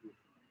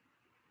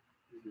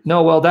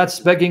 No, well, that's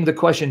begging the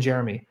question,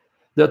 Jeremy.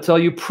 They'll tell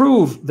you,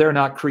 prove they're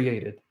not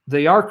created.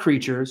 They are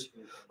creatures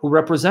who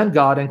represent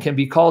God and can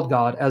be called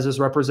God as his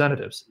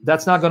representatives.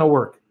 That's not going to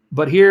work.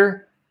 But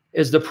here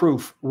is the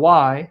proof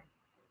why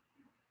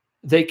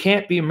they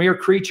can't be mere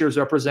creatures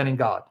representing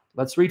God.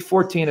 Let's read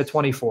 14 to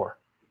 24.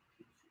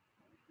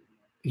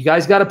 You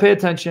guys got to pay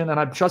attention, and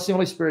I trust the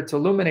Holy Spirit to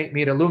illuminate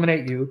me, to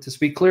illuminate you, to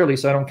speak clearly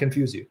so I don't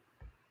confuse you.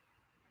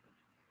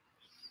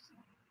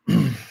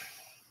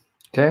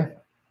 Okay?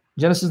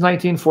 Genesis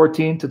 19,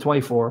 14 to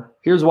 24.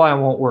 Here's why it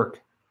won't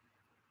work.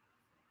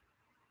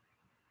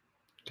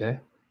 Okay?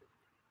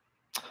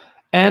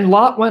 And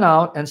Lot went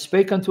out and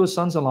spake unto his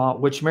sons-in-law,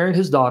 which married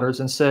his daughters,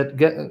 and said,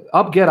 Get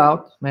up, get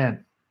out.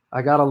 Man,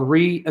 I got to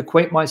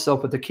reacquaint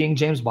myself with the King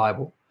James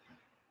Bible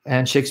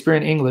and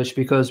Shakespearean English,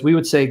 because we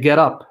would say, get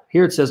up.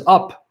 Here it says,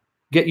 up,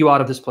 get you out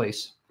of this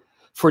place,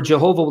 for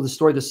Jehovah will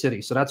destroy the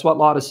city. So that's what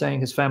Lot is saying,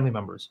 his family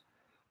members.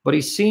 But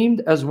he seemed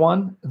as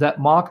one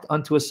that mocked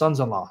unto his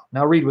sons-in-law.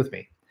 Now read with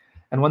me.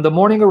 And when the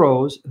morning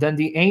arose, then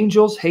the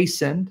angels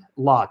hastened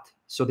Lot.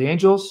 So the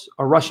angels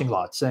are rushing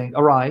Lot, saying,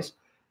 Arise,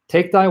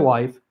 take thy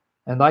wife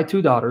and thy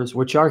two daughters,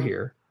 which are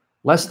here,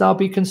 lest thou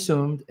be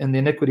consumed in the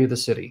iniquity of the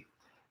city.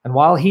 And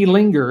while he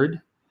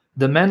lingered,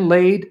 the men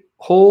laid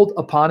hold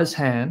upon his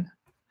hand,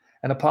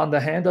 and upon the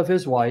hand of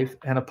his wife,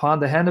 and upon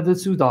the hand of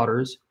his 2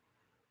 daughters,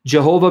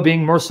 Jehovah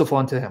being merciful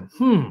unto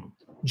him.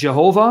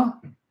 Jehovah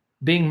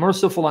being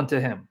merciful unto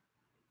him.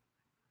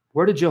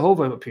 Where did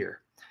Jehovah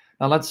appear?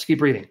 Now let's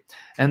keep reading.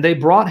 And they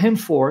brought him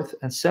forth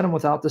and set him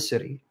without the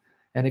city.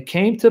 And it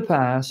came to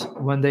pass,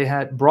 when they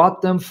had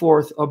brought them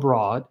forth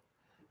abroad,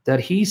 that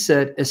he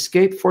said,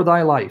 Escape for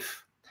thy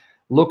life.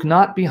 Look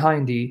not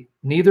behind thee,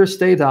 neither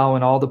stay thou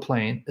in all the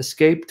plain.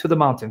 Escape to the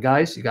mountain.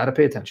 Guys, you got to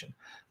pay attention.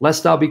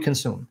 Lest thou be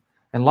consumed.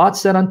 And Lot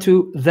said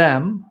unto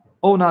them,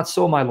 Oh, not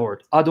so, my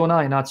Lord.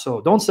 Adonai, not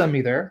so. Don't send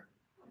me there.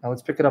 Now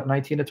let's pick it up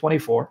 19 to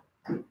 24.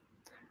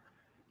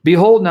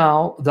 Behold,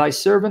 now thy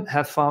servant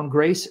hath found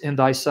grace in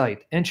thy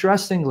sight.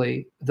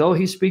 Interestingly, though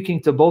he's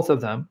speaking to both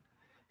of them,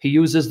 he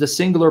uses the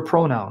singular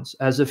pronouns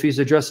as if he's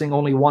addressing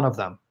only one of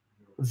them.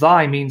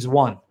 Thy means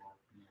one.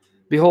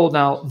 Behold,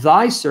 now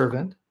thy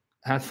servant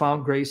hath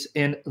found grace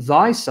in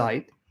thy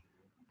sight,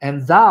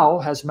 and thou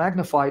hast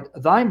magnified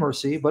thy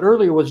mercy. But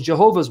earlier was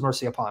Jehovah's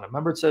mercy upon him.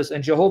 Remember, it says,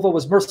 and Jehovah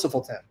was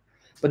merciful to him.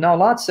 But now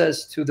Lot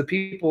says to the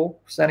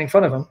people standing in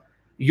front of him,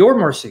 your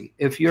mercy,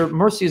 if your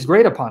mercy is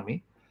great upon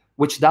me,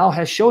 which thou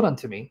hast showed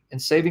unto me in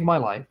saving my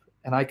life,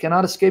 and I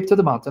cannot escape to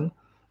the mountain,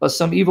 lest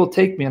some evil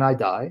take me and I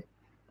die.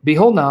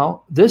 Behold,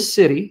 now this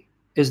city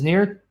is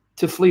near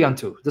to flee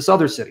unto, this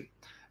other city,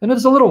 and it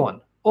is a little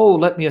one. Oh,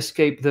 let me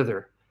escape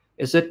thither.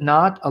 Is it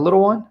not a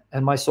little one?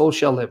 And my soul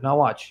shall live. Now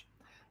watch.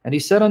 And he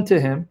said unto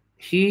him,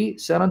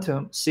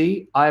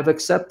 see, I have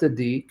accepted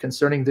thee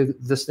concerning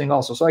this thing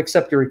also. So I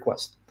accept your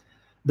request,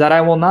 that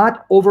I will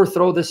not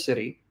overthrow this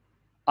city.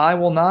 I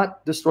will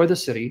not destroy the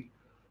city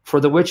for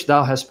the which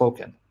thou hast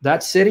spoken.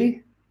 That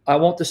city, I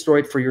won't destroy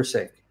it for your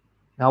sake.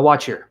 Now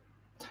watch here.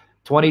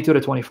 22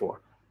 to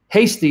 24.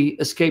 Haste thee,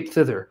 escape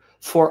thither,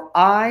 for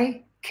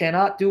I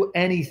cannot do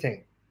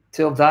anything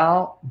till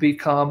thou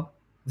become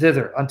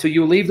thither. Until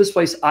you leave this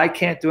place, I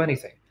can't do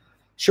anything.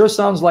 Sure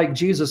sounds like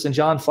Jesus in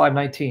John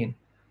 5:19.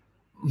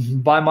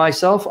 By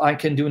myself, I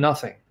can do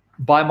nothing.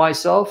 By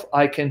myself,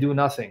 I can do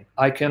nothing.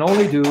 I can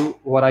only do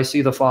what I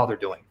see the Father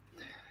doing.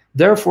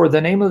 Therefore,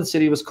 the name of the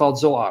city was called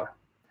Zoar.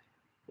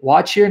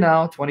 Watch here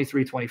now,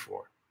 23,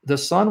 24. The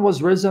sun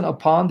was risen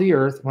upon the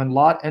earth when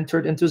Lot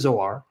entered into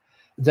Zoar.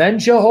 Then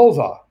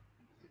Jehovah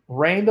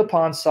rained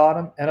upon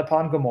Sodom and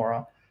upon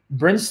Gomorrah,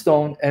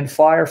 brimstone and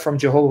fire from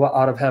Jehovah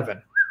out of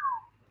heaven.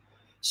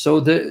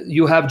 So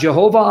you have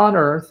Jehovah on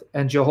earth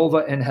and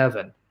Jehovah in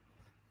heaven.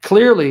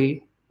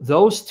 Clearly,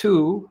 those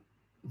two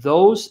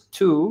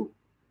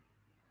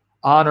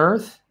on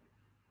earth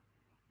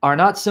are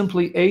not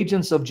simply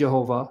agents of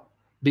Jehovah,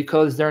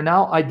 because they're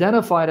now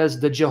identified as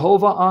the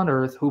Jehovah on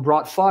earth who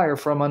brought fire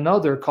from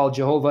another called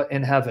Jehovah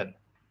in heaven.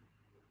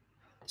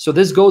 So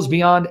this goes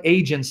beyond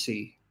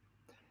agency.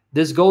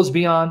 This goes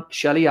beyond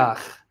shaliach,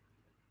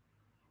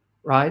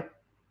 right?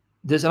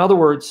 This, in other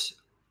words,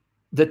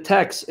 the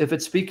text, if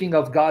it's speaking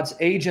of God's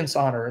agents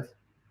on earth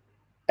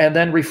and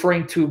then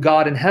referring to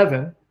God in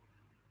heaven,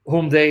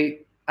 whom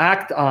they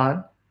act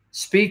on,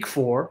 speak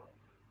for,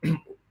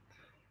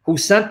 who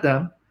sent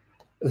them,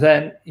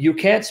 then you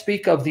can't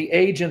speak of the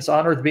agents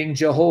on earth being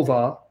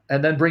Jehovah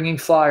and then bringing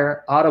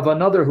fire out of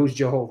another who's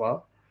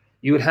Jehovah.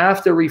 You would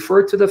have to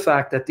refer to the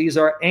fact that these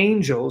are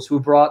angels who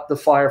brought the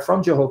fire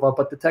from Jehovah,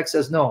 but the text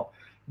says no.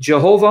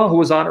 Jehovah, who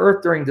was on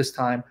earth during this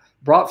time,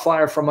 brought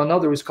fire from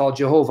another who's called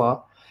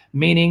Jehovah,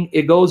 meaning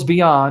it goes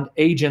beyond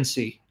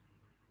agency.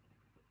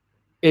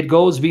 It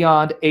goes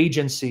beyond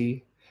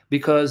agency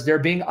because they're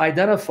being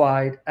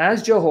identified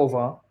as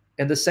Jehovah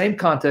in the same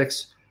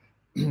context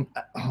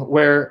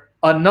where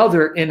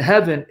another in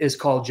heaven is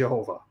called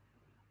Jehovah.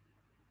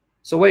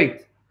 So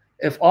wait,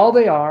 if all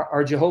they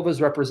are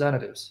Jehovah's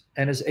representatives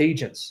and his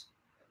agents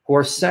who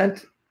are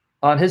sent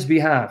on his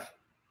behalf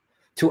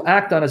to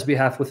act on his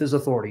behalf with his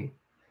authority,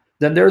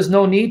 then there's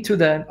no need to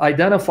then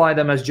identify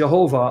them as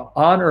Jehovah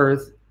on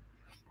earth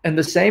in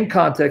the same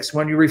context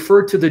when you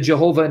refer to the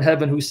Jehovah in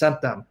heaven who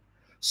sent them.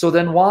 So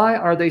then why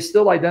are they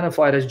still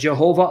identified as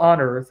Jehovah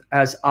on earth,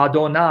 as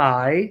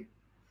Adonai,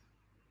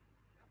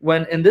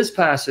 when in this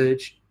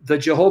passage, the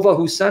Jehovah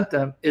who sent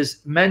them is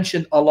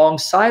mentioned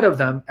alongside of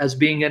them as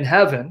being in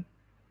heaven,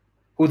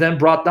 who then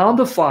brought down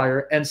the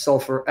fire and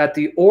sulfur at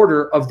the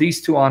order of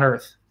these two on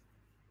earth?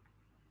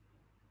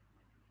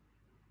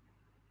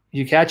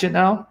 You catch it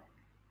now?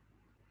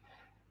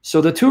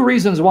 So the two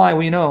reasons why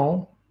we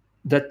know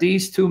that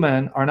these two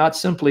men are not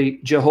simply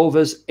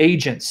Jehovah's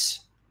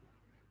agents,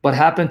 but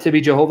happen to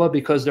be Jehovah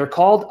because they're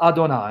called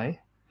Adonai,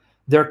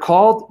 they're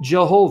called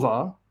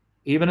Jehovah,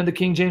 even in the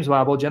King James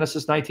Bible,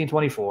 Genesis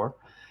 19:24,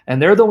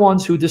 and they're the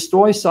ones who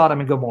destroy Sodom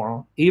and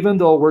Gomorrah, even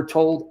though we're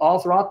told all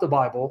throughout the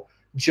Bible,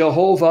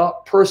 Jehovah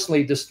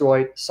personally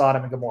destroyed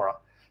Sodom and Gomorrah.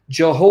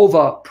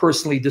 Jehovah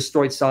personally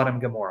destroyed Sodom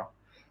and Gomorrah.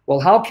 Well,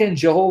 how can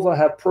Jehovah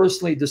have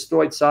personally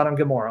destroyed Sodom and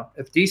Gomorrah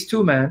if these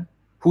two men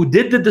who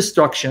did the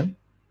destruction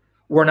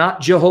were not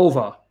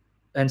Jehovah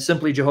and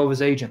simply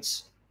Jehovah's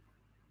agents?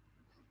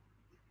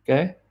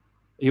 Okay? Are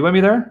you with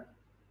me there?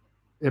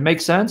 It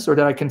makes sense, or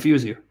did I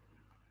confuse you?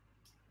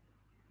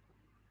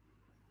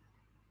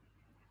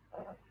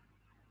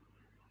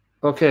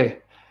 Okay.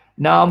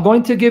 Now I'm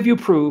going to give you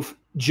proof.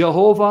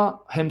 Jehovah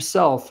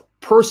himself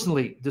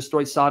personally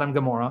destroyed Sodom and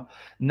Gomorrah,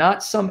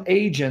 not some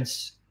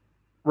agents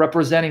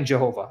representing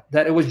Jehovah.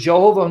 That it was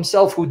Jehovah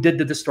himself who did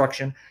the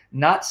destruction,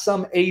 not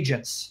some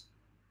agents.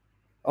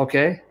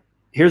 Okay?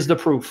 Here's the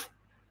proof.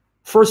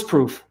 First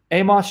proof,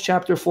 Amos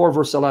chapter 4,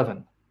 verse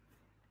 11.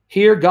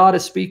 Here God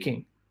is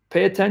speaking.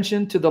 Pay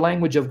attention to the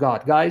language of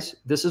God. Guys,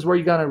 this is where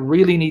you're going to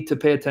really need to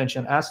pay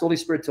attention. Ask the Holy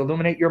Spirit to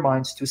illuminate your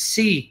minds, to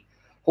see.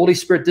 Holy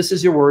Spirit, this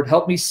is your word.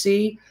 Help me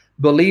see,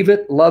 believe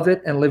it, love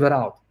it, and live it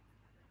out.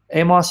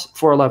 Amos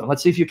 4:11.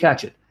 Let's see if you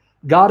catch it.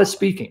 God is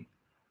speaking.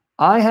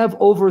 I have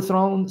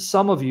overthrown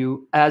some of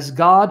you as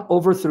God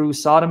overthrew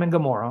Sodom and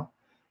Gomorrah,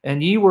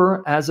 and ye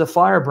were as a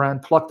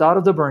firebrand plucked out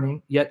of the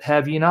burning, yet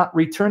have ye not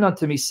returned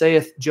unto me,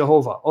 saith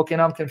Jehovah. Okay,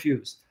 now I'm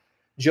confused.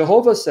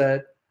 Jehovah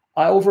said,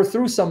 I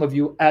overthrew some of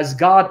you as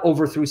God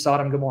overthrew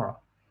Sodom and Gomorrah.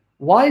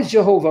 Why is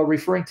Jehovah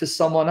referring to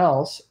someone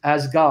else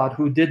as God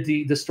who did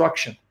the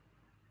destruction?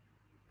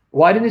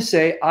 Why didn't he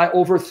say, I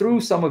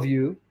overthrew some of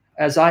you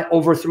as I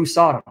overthrew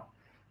Sodom?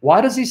 Why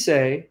does he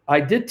say, I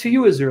did to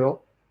you,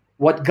 Israel,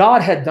 what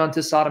God had done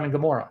to Sodom and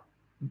Gomorrah?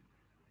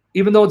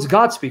 Even though it's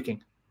God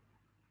speaking.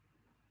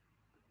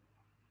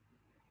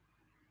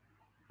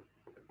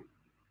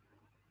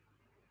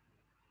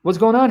 What's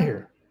going on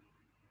here?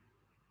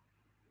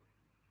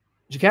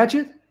 Did you catch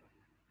it?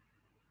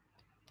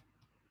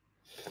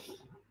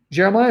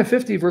 Jeremiah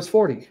 50, verse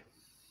 40.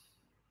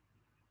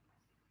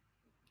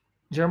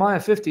 Jeremiah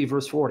 50,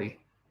 verse 40.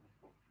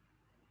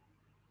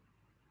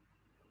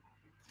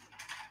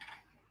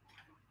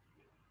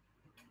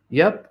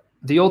 Yep,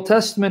 the Old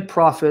Testament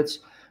prophets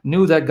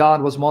knew that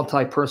God was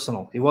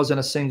multi-personal. He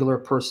wasn't a singular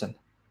person.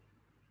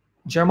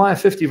 Jeremiah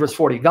 50, verse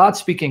 40. God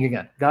speaking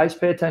again. Guys,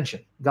 pay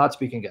attention. God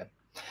speaking again.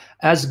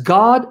 As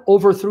God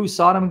overthrew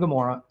Sodom and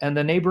Gomorrah and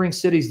the neighboring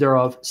cities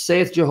thereof,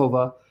 saith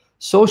Jehovah,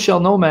 so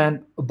shall no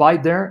man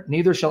abide there,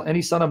 neither shall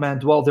any son of man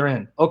dwell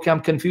therein. Okay, I'm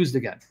confused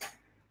again.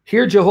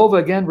 Here Jehovah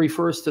again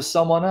refers to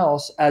someone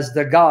else as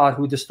the God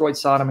who destroyed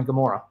Sodom and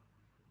Gomorrah.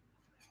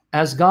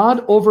 As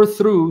God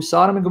overthrew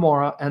Sodom and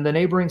Gomorrah and the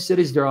neighboring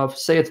cities thereof,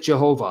 saith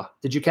Jehovah.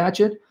 Did you catch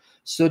it?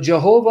 So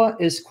Jehovah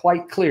is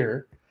quite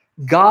clear.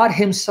 God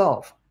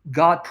himself,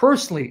 God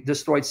personally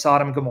destroyed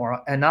Sodom and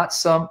Gomorrah and not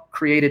some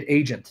created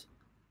agent.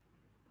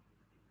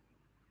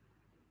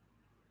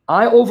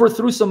 I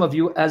overthrew some of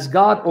you as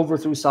God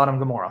overthrew Sodom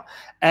and Gomorrah.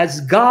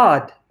 As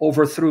God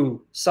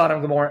overthrew Sodom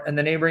and Gomorrah and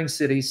the neighboring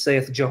cities,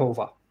 saith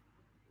Jehovah.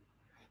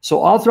 So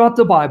all throughout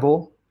the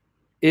Bible,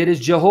 it is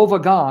Jehovah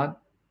God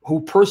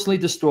who personally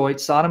destroyed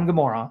Sodom and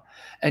Gomorrah.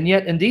 And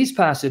yet in these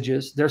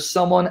passages, there's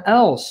someone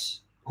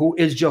else who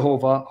is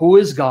Jehovah, who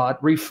is God,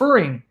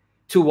 referring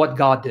to what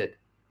God did.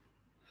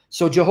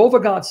 So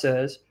Jehovah God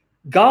says,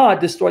 God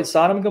destroyed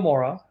Sodom and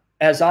Gomorrah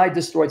as I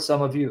destroyed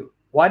some of you.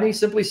 Why didn't he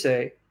simply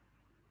say,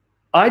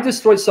 I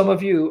destroyed some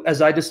of you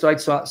as I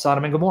destroyed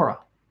Sodom and Gomorrah?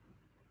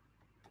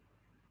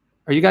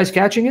 Are you guys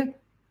catching it?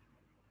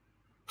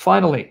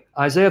 Finally,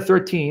 Isaiah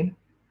 13,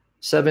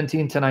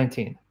 17 to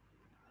 19.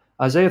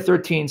 Isaiah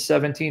 13,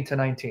 17 to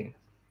 19.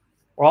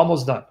 We're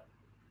almost done.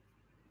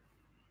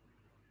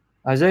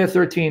 Isaiah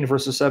 13,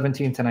 verses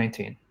 17 to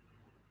 19.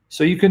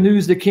 So you can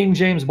use the King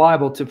James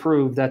Bible to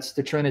prove that's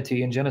the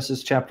Trinity in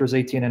Genesis chapters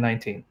 18 and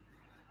 19.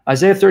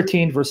 Isaiah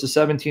 13, verses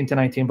 17 to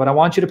 19. But I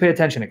want you to pay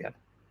attention again.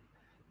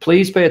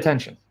 Please pay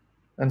attention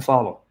and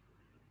follow.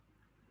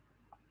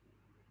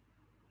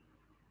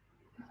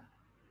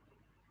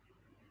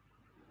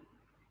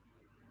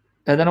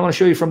 And then I want to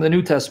show you from the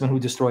New Testament who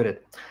destroyed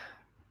it.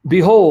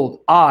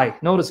 Behold,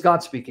 notice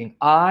God speaking,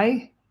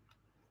 I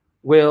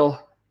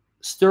will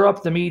stir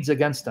up the Medes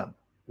against them,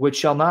 which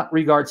shall not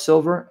regard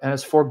silver, and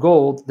as for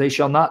gold, they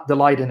shall not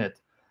delight in it.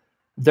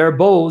 Their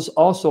bows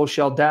also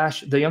shall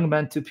dash the young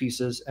men to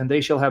pieces, and they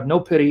shall have no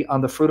pity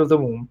on the fruit of the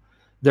womb.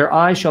 Their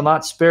eyes shall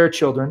not spare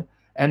children,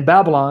 and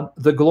Babylon,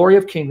 the glory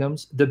of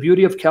kingdoms, the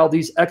beauty of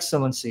Chaldees'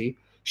 excellency,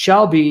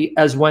 shall be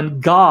as when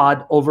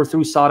God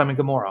overthrew Sodom and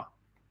Gomorrah.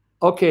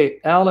 Okay,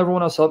 Al,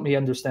 everyone else help me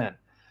understand.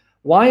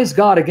 Why is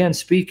God again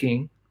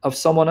speaking of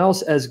someone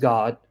else as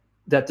God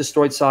that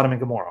destroyed Sodom and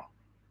Gomorrah?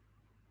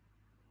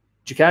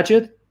 Did you catch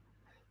it?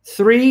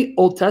 3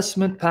 Old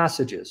Testament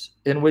passages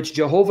in which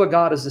Jehovah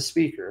God is the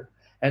speaker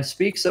and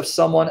speaks of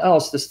someone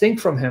else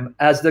distinct from him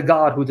as the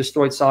God who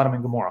destroyed Sodom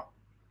and Gomorrah.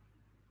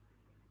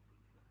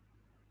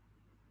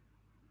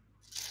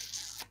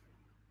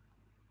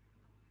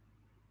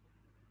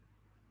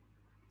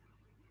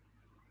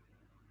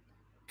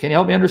 Can you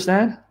help me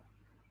understand?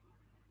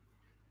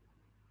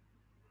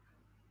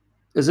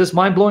 Is this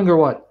mind-blowing or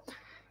what?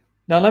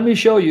 Now let me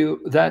show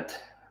you that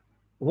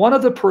one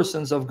of the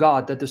persons of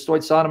God that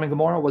destroyed Sodom and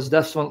Gomorrah was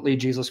definitely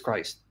Jesus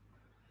Christ.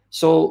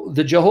 So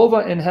the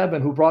Jehovah in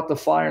heaven who brought the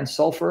fire and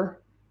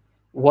sulfur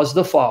was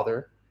the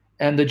Father,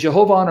 and the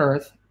Jehovah on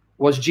earth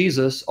was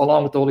Jesus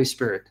along with the Holy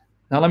Spirit.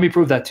 Now let me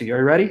prove that to you. Are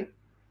you ready?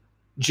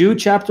 Jude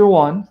chapter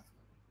 1,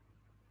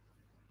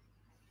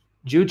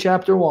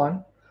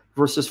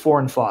 verses 4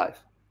 and 5.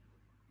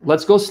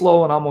 Let's go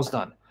slow and almost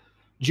done.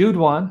 Jude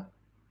 1,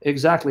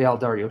 exactly, Al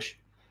Dariush.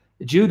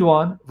 Jude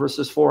 1,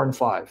 verses 4 and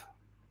 5.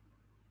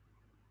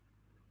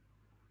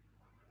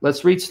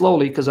 Let's read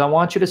slowly because I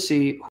want you to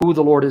see who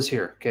the Lord is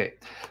here. Okay.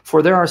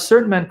 For there are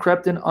certain men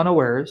crept in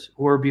unawares,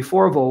 who were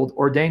before of old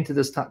ordained to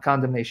this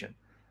condemnation.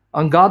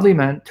 Ungodly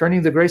men,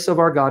 turning the grace of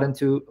our God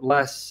into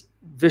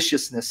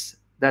lasciviousness.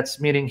 That's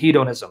meaning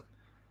hedonism,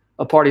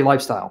 a party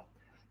lifestyle.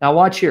 Now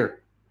watch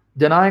here.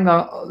 Denying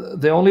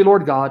the only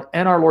Lord God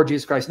and our Lord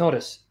Jesus Christ.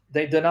 Notice,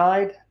 they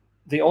denied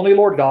the only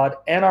Lord God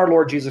and our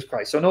Lord Jesus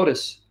Christ. So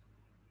notice,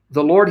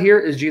 the Lord here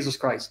is Jesus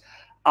Christ.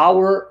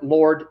 Our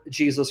Lord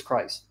Jesus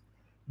Christ.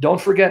 Don't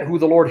forget who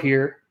the Lord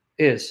here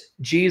is.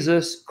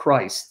 Jesus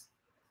Christ.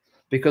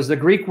 Because the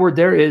Greek word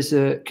there is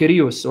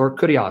kyrios or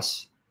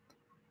kurios.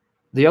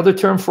 The other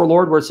term for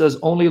Lord where it says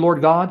only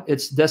Lord God,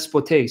 it's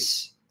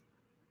despotes.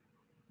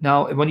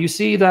 Now, when you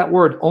see that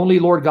word, only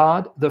Lord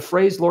God, the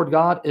phrase Lord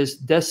God is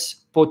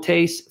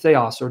despotes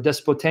theos or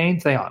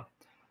despotane theon.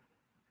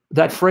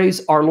 That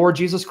phrase, our Lord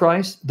Jesus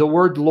Christ, the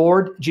word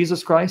Lord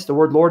Jesus Christ, the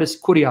word Lord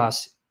is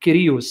kurios,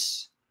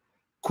 kyrios,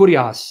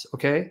 kurios,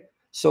 okay?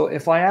 So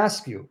if I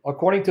ask you,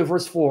 according to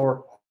verse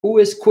 4, who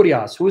is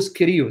kurios, who is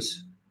kyrios?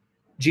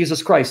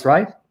 Jesus Christ,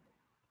 right?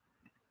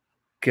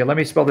 Okay, let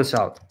me spell this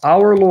out.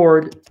 Our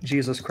Lord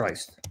Jesus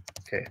Christ,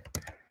 okay?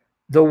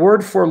 The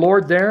word for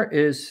Lord there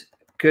is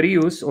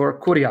kyrios or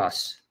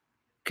kurios.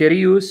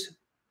 Kyrios,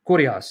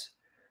 kurios.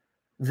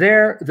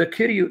 There, the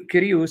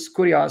kyrios,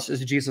 kurios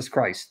is Jesus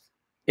Christ.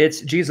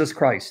 It's Jesus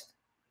Christ.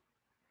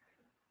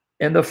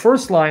 In the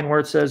first line where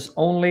it says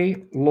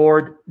only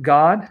Lord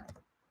God,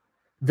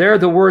 there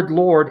the word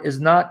Lord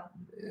is not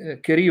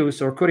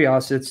kyrios or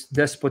kurios, it's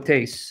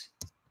despotes.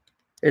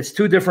 It's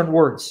two different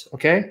words,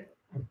 okay?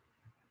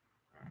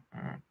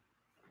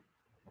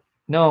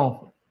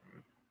 No,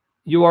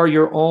 you are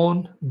your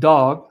own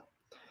dog.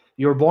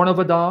 You're born of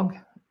a dog,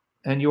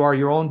 and you are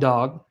your own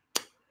dog,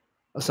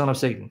 a son of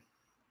Satan.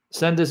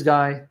 Send this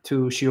guy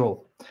to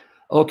Sheol.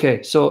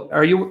 Okay, so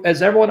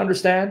does everyone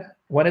understand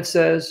when it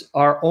says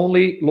our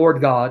only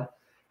Lord God,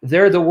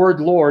 there the word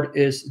Lord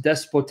is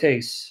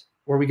despotes,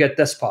 where we get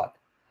despot.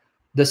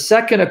 The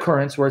second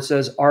occurrence where it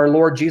says our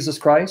Lord Jesus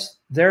Christ,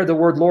 there the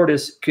word Lord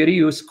is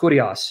kyrios,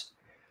 kurios.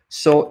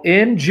 So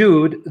in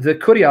Jude, the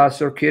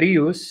kurios or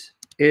kyrios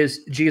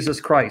is Jesus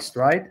Christ,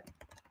 right?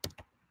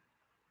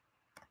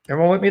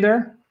 Everyone with me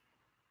there?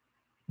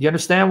 You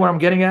understand what I'm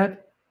getting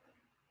at?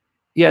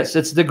 Yes,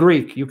 it's the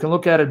Greek. You can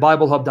look at it,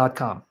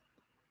 BibleHub.com.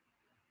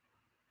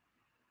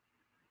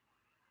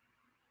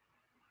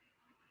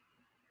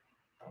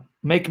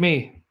 Make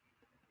me.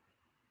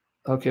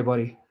 Okay,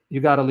 buddy. You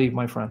got to leave,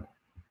 my friend.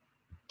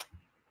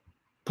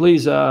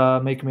 Please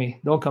make me.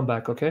 Don't come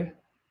back, okay?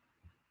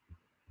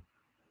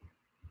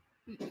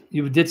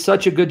 You did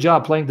such a good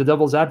job playing the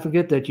devil's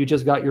advocate that you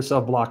just got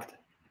yourself blocked.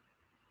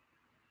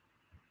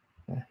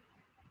 Okay.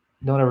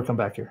 Don't ever come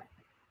back here.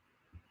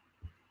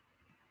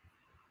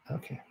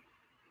 Okay.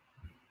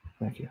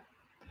 Thank you.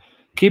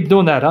 Keep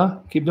doing that, huh?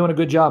 Keep doing a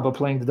good job of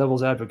playing the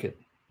devil's advocate.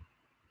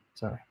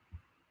 Sorry.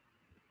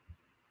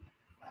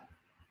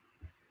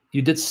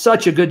 You did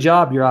such a good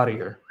job. You're out of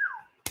here.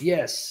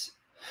 Yes.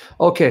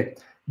 Okay.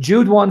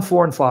 Jude 1,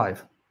 4, and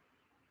 5.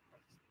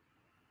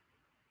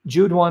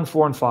 Jude 1,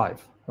 4, and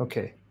 5.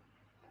 Okay.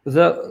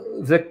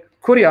 The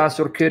kurios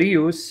or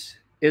kyrios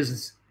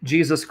is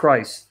Jesus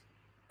Christ.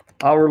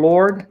 Our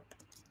Lord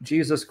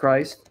Jesus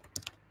Christ.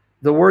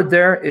 The word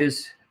there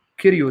is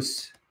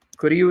kyrios.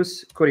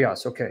 Kyrios,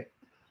 kurios. Okay.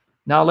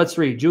 Now let's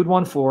read. Jude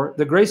 1, 4.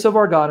 The grace of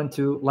our God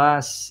into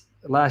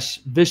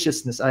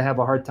lasciviousness. I have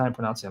a hard time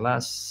pronouncing it.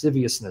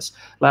 Lasciviousness,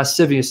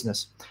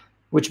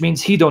 which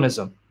means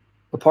hedonism,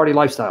 a party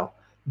lifestyle.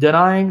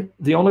 Denying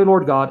the only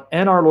Lord God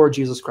and our Lord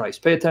Jesus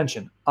Christ. Pay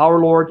attention. Our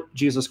Lord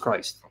Jesus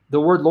Christ. The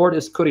word Lord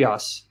is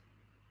kurios.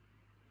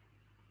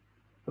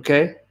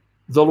 Okay?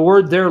 The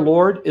word there,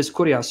 Lord, is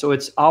kurios. So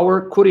it's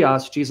our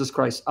kurios, Jesus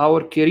Christ.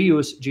 Our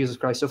kyrios, Jesus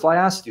Christ. So if I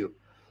asked you,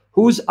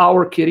 who's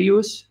our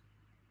kyrios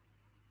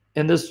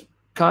in this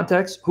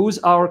context? Who's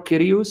our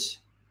kyrios?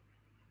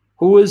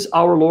 Who is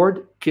our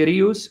Lord?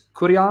 Kyrios,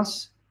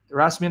 kurios,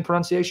 Erasmian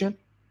pronunciation,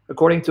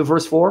 according to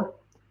verse 4.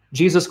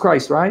 Jesus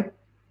Christ, right?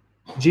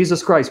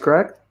 Jesus Christ,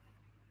 correct?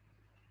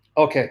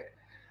 Okay.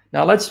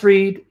 Now let's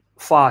read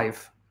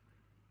 5.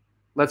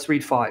 Let's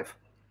read 5.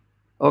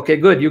 Okay,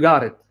 good. You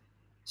got it.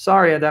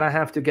 Sorry that I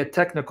have to get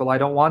technical. I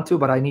don't want to,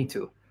 but I need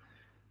to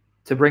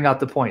bring out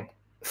the point.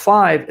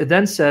 5, it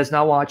then says,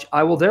 now watch,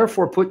 I will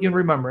therefore put you in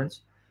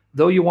remembrance,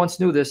 though you once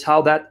knew this,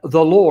 how that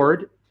the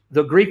Lord,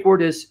 the Greek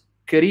word is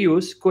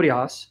kyrios,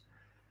 kurios,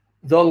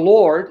 the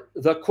Lord,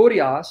 the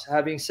kurios,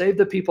 having saved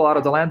the people out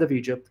of the land of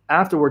Egypt,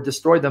 afterward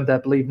destroyed them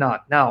that believe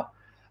not. Now,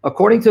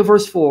 according to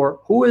verse 4,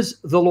 who is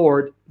the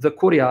Lord, the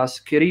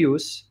kurios,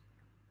 kyrios,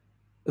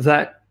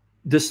 that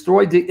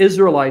destroyed the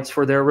Israelites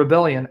for their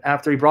rebellion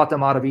after he brought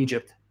them out of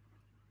Egypt?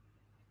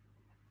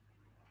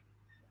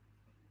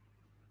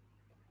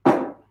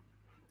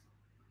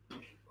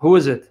 Who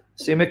is it?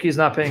 See, Mickey's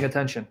not paying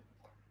attention.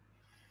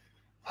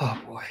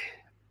 Oh, boy.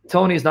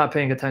 Tony's not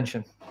paying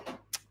attention.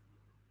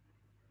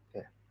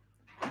 Okay.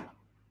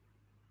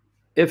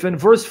 If in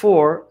verse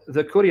 4,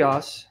 the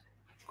kurios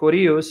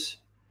Kurios,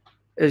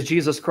 is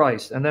Jesus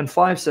Christ. And then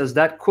 5 says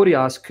that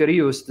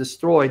Kurios,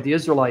 destroyed the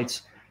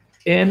Israelites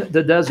in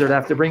the desert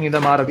after bringing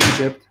them out of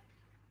Egypt.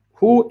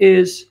 Who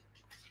is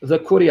the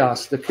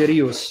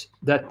Kurios,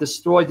 that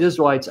destroyed the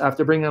Israelites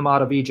after bringing them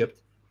out of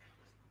Egypt?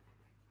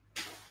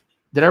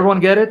 Did everyone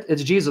get it?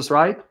 It's Jesus,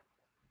 right?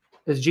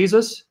 It's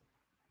Jesus?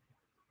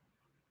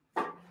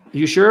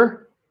 You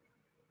sure?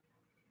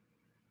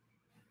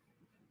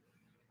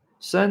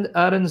 Send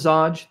Aaron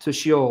Zaj to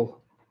Sheol,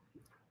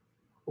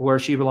 where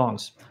she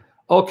belongs.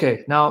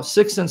 Okay, now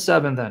 6 and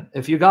 7 then.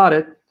 If you got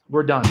it,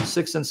 we're done.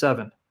 6 and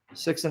 7.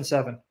 6 and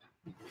 7.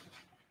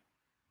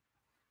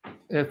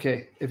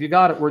 Okay, if you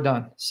got it, we're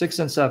done. 6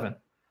 and 7.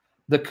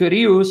 The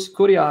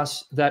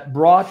Kurios that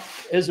brought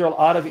Israel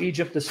out of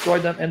Egypt,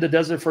 destroyed them in the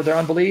desert for their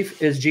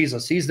unbelief, is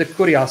Jesus. He's the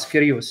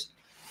Kurios.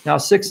 Now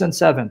 6 and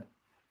 7.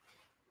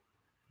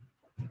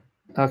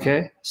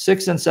 Okay,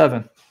 6 and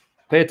 7.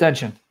 Pay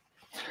attention.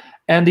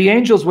 And the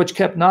angels which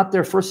kept not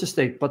their first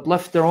estate, but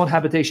left their own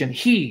habitation.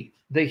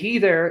 The he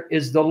there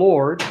is the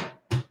Lord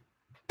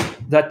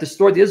that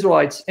destroyed the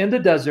Israelites in the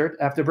desert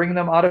after bringing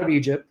them out of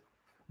Egypt.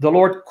 The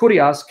Lord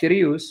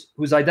Kurios,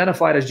 who's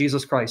identified as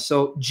Jesus Christ.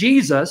 So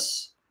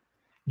Jesus,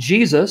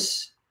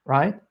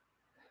 right,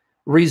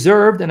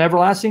 reserved in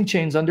everlasting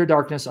chains under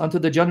darkness unto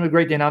the judgment of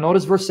great day. Now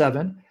notice verse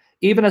 7.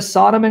 Even as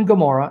Sodom and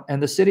Gomorrah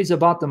and the cities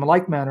about them in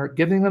like manner,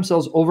 giving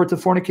themselves over to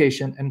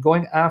fornication and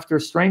going after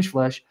strange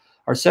flesh,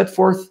 are set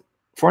forth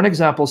for an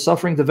example,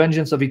 suffering the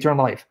vengeance of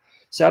eternal life.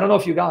 So I don't know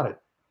if you got it.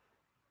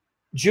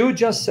 Jude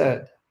just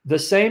said the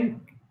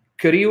same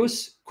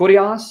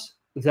Kurios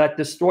that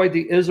destroyed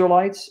the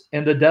Israelites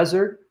in the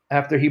desert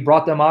after he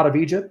brought them out of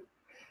Egypt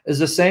is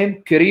the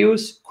same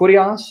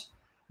Kurios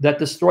that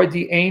destroyed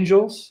the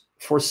angels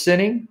for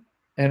sinning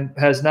and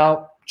has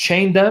now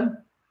chained them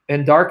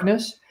in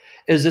darkness,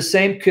 is the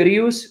same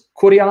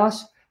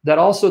Kurios that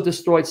also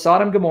destroyed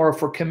Sodom and Gomorrah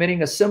for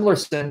committing a similar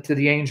sin to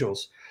the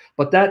angels.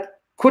 But that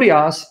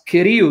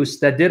Kurios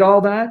that did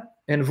all that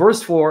in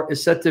verse 4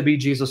 is said to be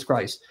Jesus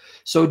Christ.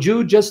 So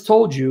Jude just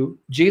told you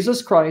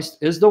Jesus Christ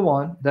is the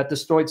one that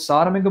destroyed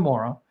Sodom and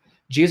Gomorrah.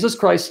 Jesus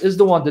Christ is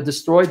the one that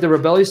destroyed the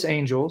rebellious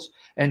angels.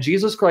 And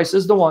Jesus Christ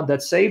is the one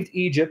that saved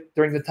Egypt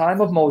during the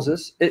time of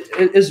Moses,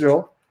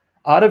 Israel,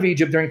 out of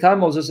Egypt during the time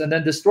of Moses, and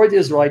then destroyed the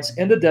Israelites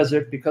in the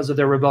desert because of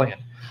their rebellion.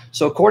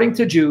 So according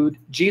to Jude,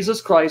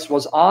 Jesus Christ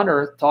was on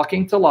earth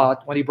talking to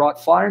Lot when he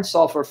brought fire and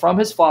sulfur from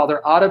his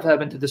Father out of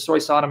heaven to destroy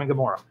Sodom and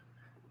Gomorrah.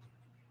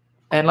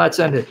 And let's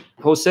end it.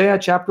 Hosea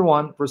chapter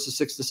 1, verses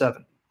 6 to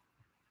 7.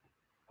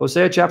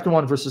 Hosea chapter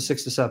 1, verses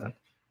 6 to 7.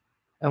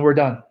 And we're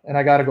done. And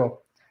I got to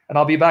go. And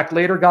I'll be back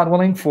later, God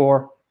willing,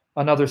 for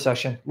another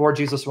session, Lord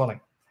Jesus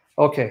willing.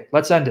 Okay,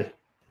 let's end it.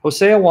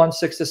 Hosea 1,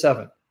 6 to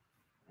 7.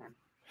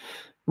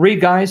 Read,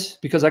 guys,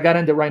 because I got to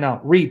end it right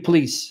now. Read,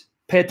 please.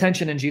 Pay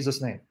attention in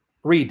Jesus' name.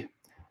 Read.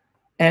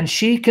 And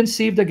she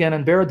conceived again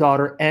and bare a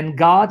daughter, and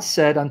God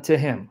said unto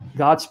him,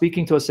 God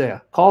speaking to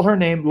Hosea, call her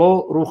name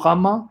Lo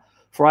Ruhamah,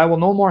 for I will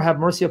no more have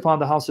mercy upon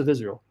the house of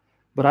Israel,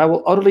 but I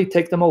will utterly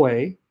take them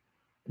away.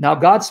 Now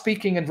God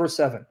speaking in verse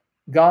 7.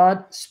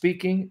 God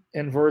speaking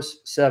in verse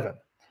 7.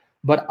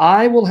 But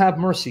I will have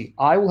mercy.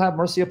 I will have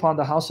mercy upon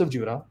the house of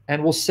Judah,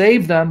 and will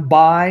save them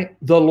by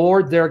the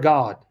Lord their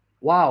God.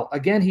 Wow,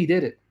 again he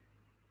did it.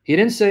 He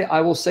didn't say,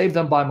 I will save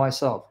them by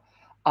myself.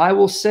 I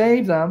will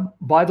save them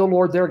by the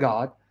Lord their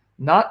God,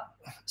 not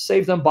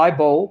save them by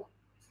bow,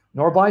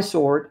 nor by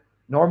sword,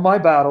 nor by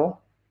battle,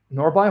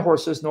 nor by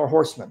horses, nor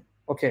horsemen.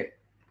 Okay.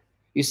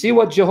 You see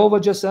what Jehovah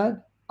just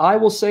said? I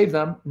will save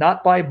them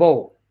not by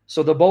bow.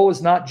 So the bow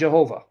is not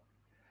Jehovah.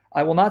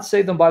 I will not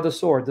save them by the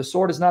sword. The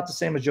sword is not the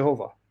same as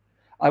Jehovah.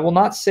 I will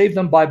not save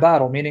them by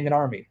battle, meaning an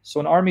army. So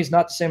an army is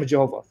not the same as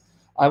Jehovah.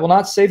 I will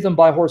not save them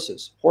by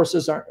horses.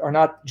 Horses are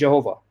not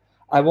Jehovah.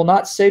 I will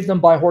not save them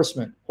by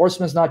horsemen.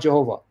 Horsemen is not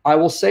Jehovah. I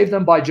will save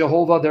them by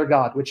Jehovah their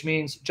God, which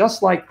means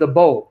just like the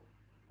bow,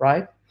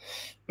 right?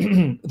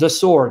 The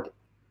sword,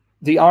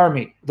 the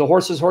army, the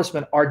horses,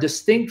 horsemen are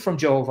distinct from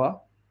Jehovah.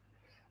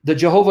 The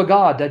Jehovah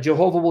God that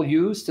Jehovah will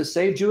use to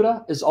save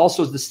Judah is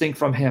also distinct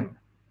from him.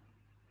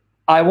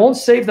 I won't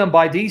save them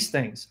by these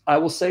things. I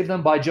will save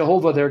them by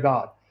Jehovah their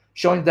God,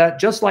 showing that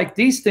just like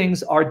these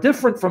things are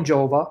different from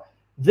Jehovah,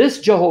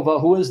 this Jehovah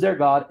who is their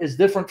God is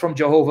different from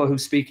Jehovah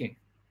who's speaking.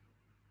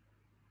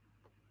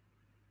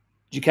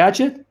 Did you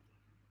catch it?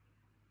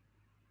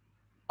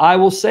 I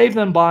will save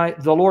them by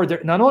the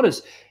Lord. Now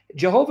notice,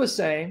 Jehovah's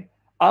saying,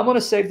 I'm going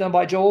to save them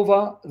by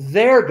Jehovah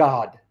their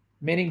God,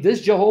 meaning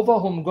this Jehovah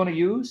whom I'm going to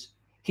use,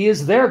 he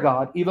is their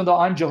God, even though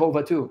I'm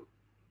Jehovah too.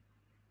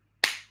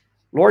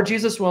 Lord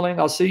Jesus willing,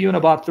 I'll see you in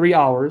about 3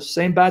 hours.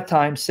 Same bad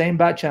time, same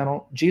bad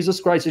channel.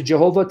 Jesus Christ is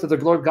Jehovah to the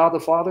glory of God the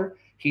Father.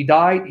 He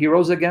died, he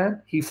rose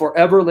again. He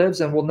forever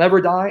lives and will never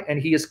die. And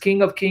he is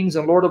King of kings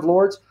and Lord of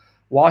lords.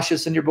 Wash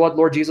us in your blood,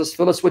 Lord Jesus.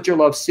 Fill us with your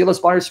love. Seal us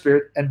by your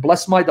spirit. And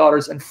bless my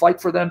daughters and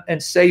fight for them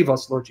and save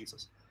us, Lord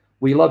Jesus.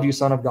 We love you,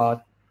 Son of God.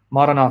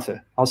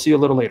 Maranatha. I'll see you a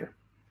little later.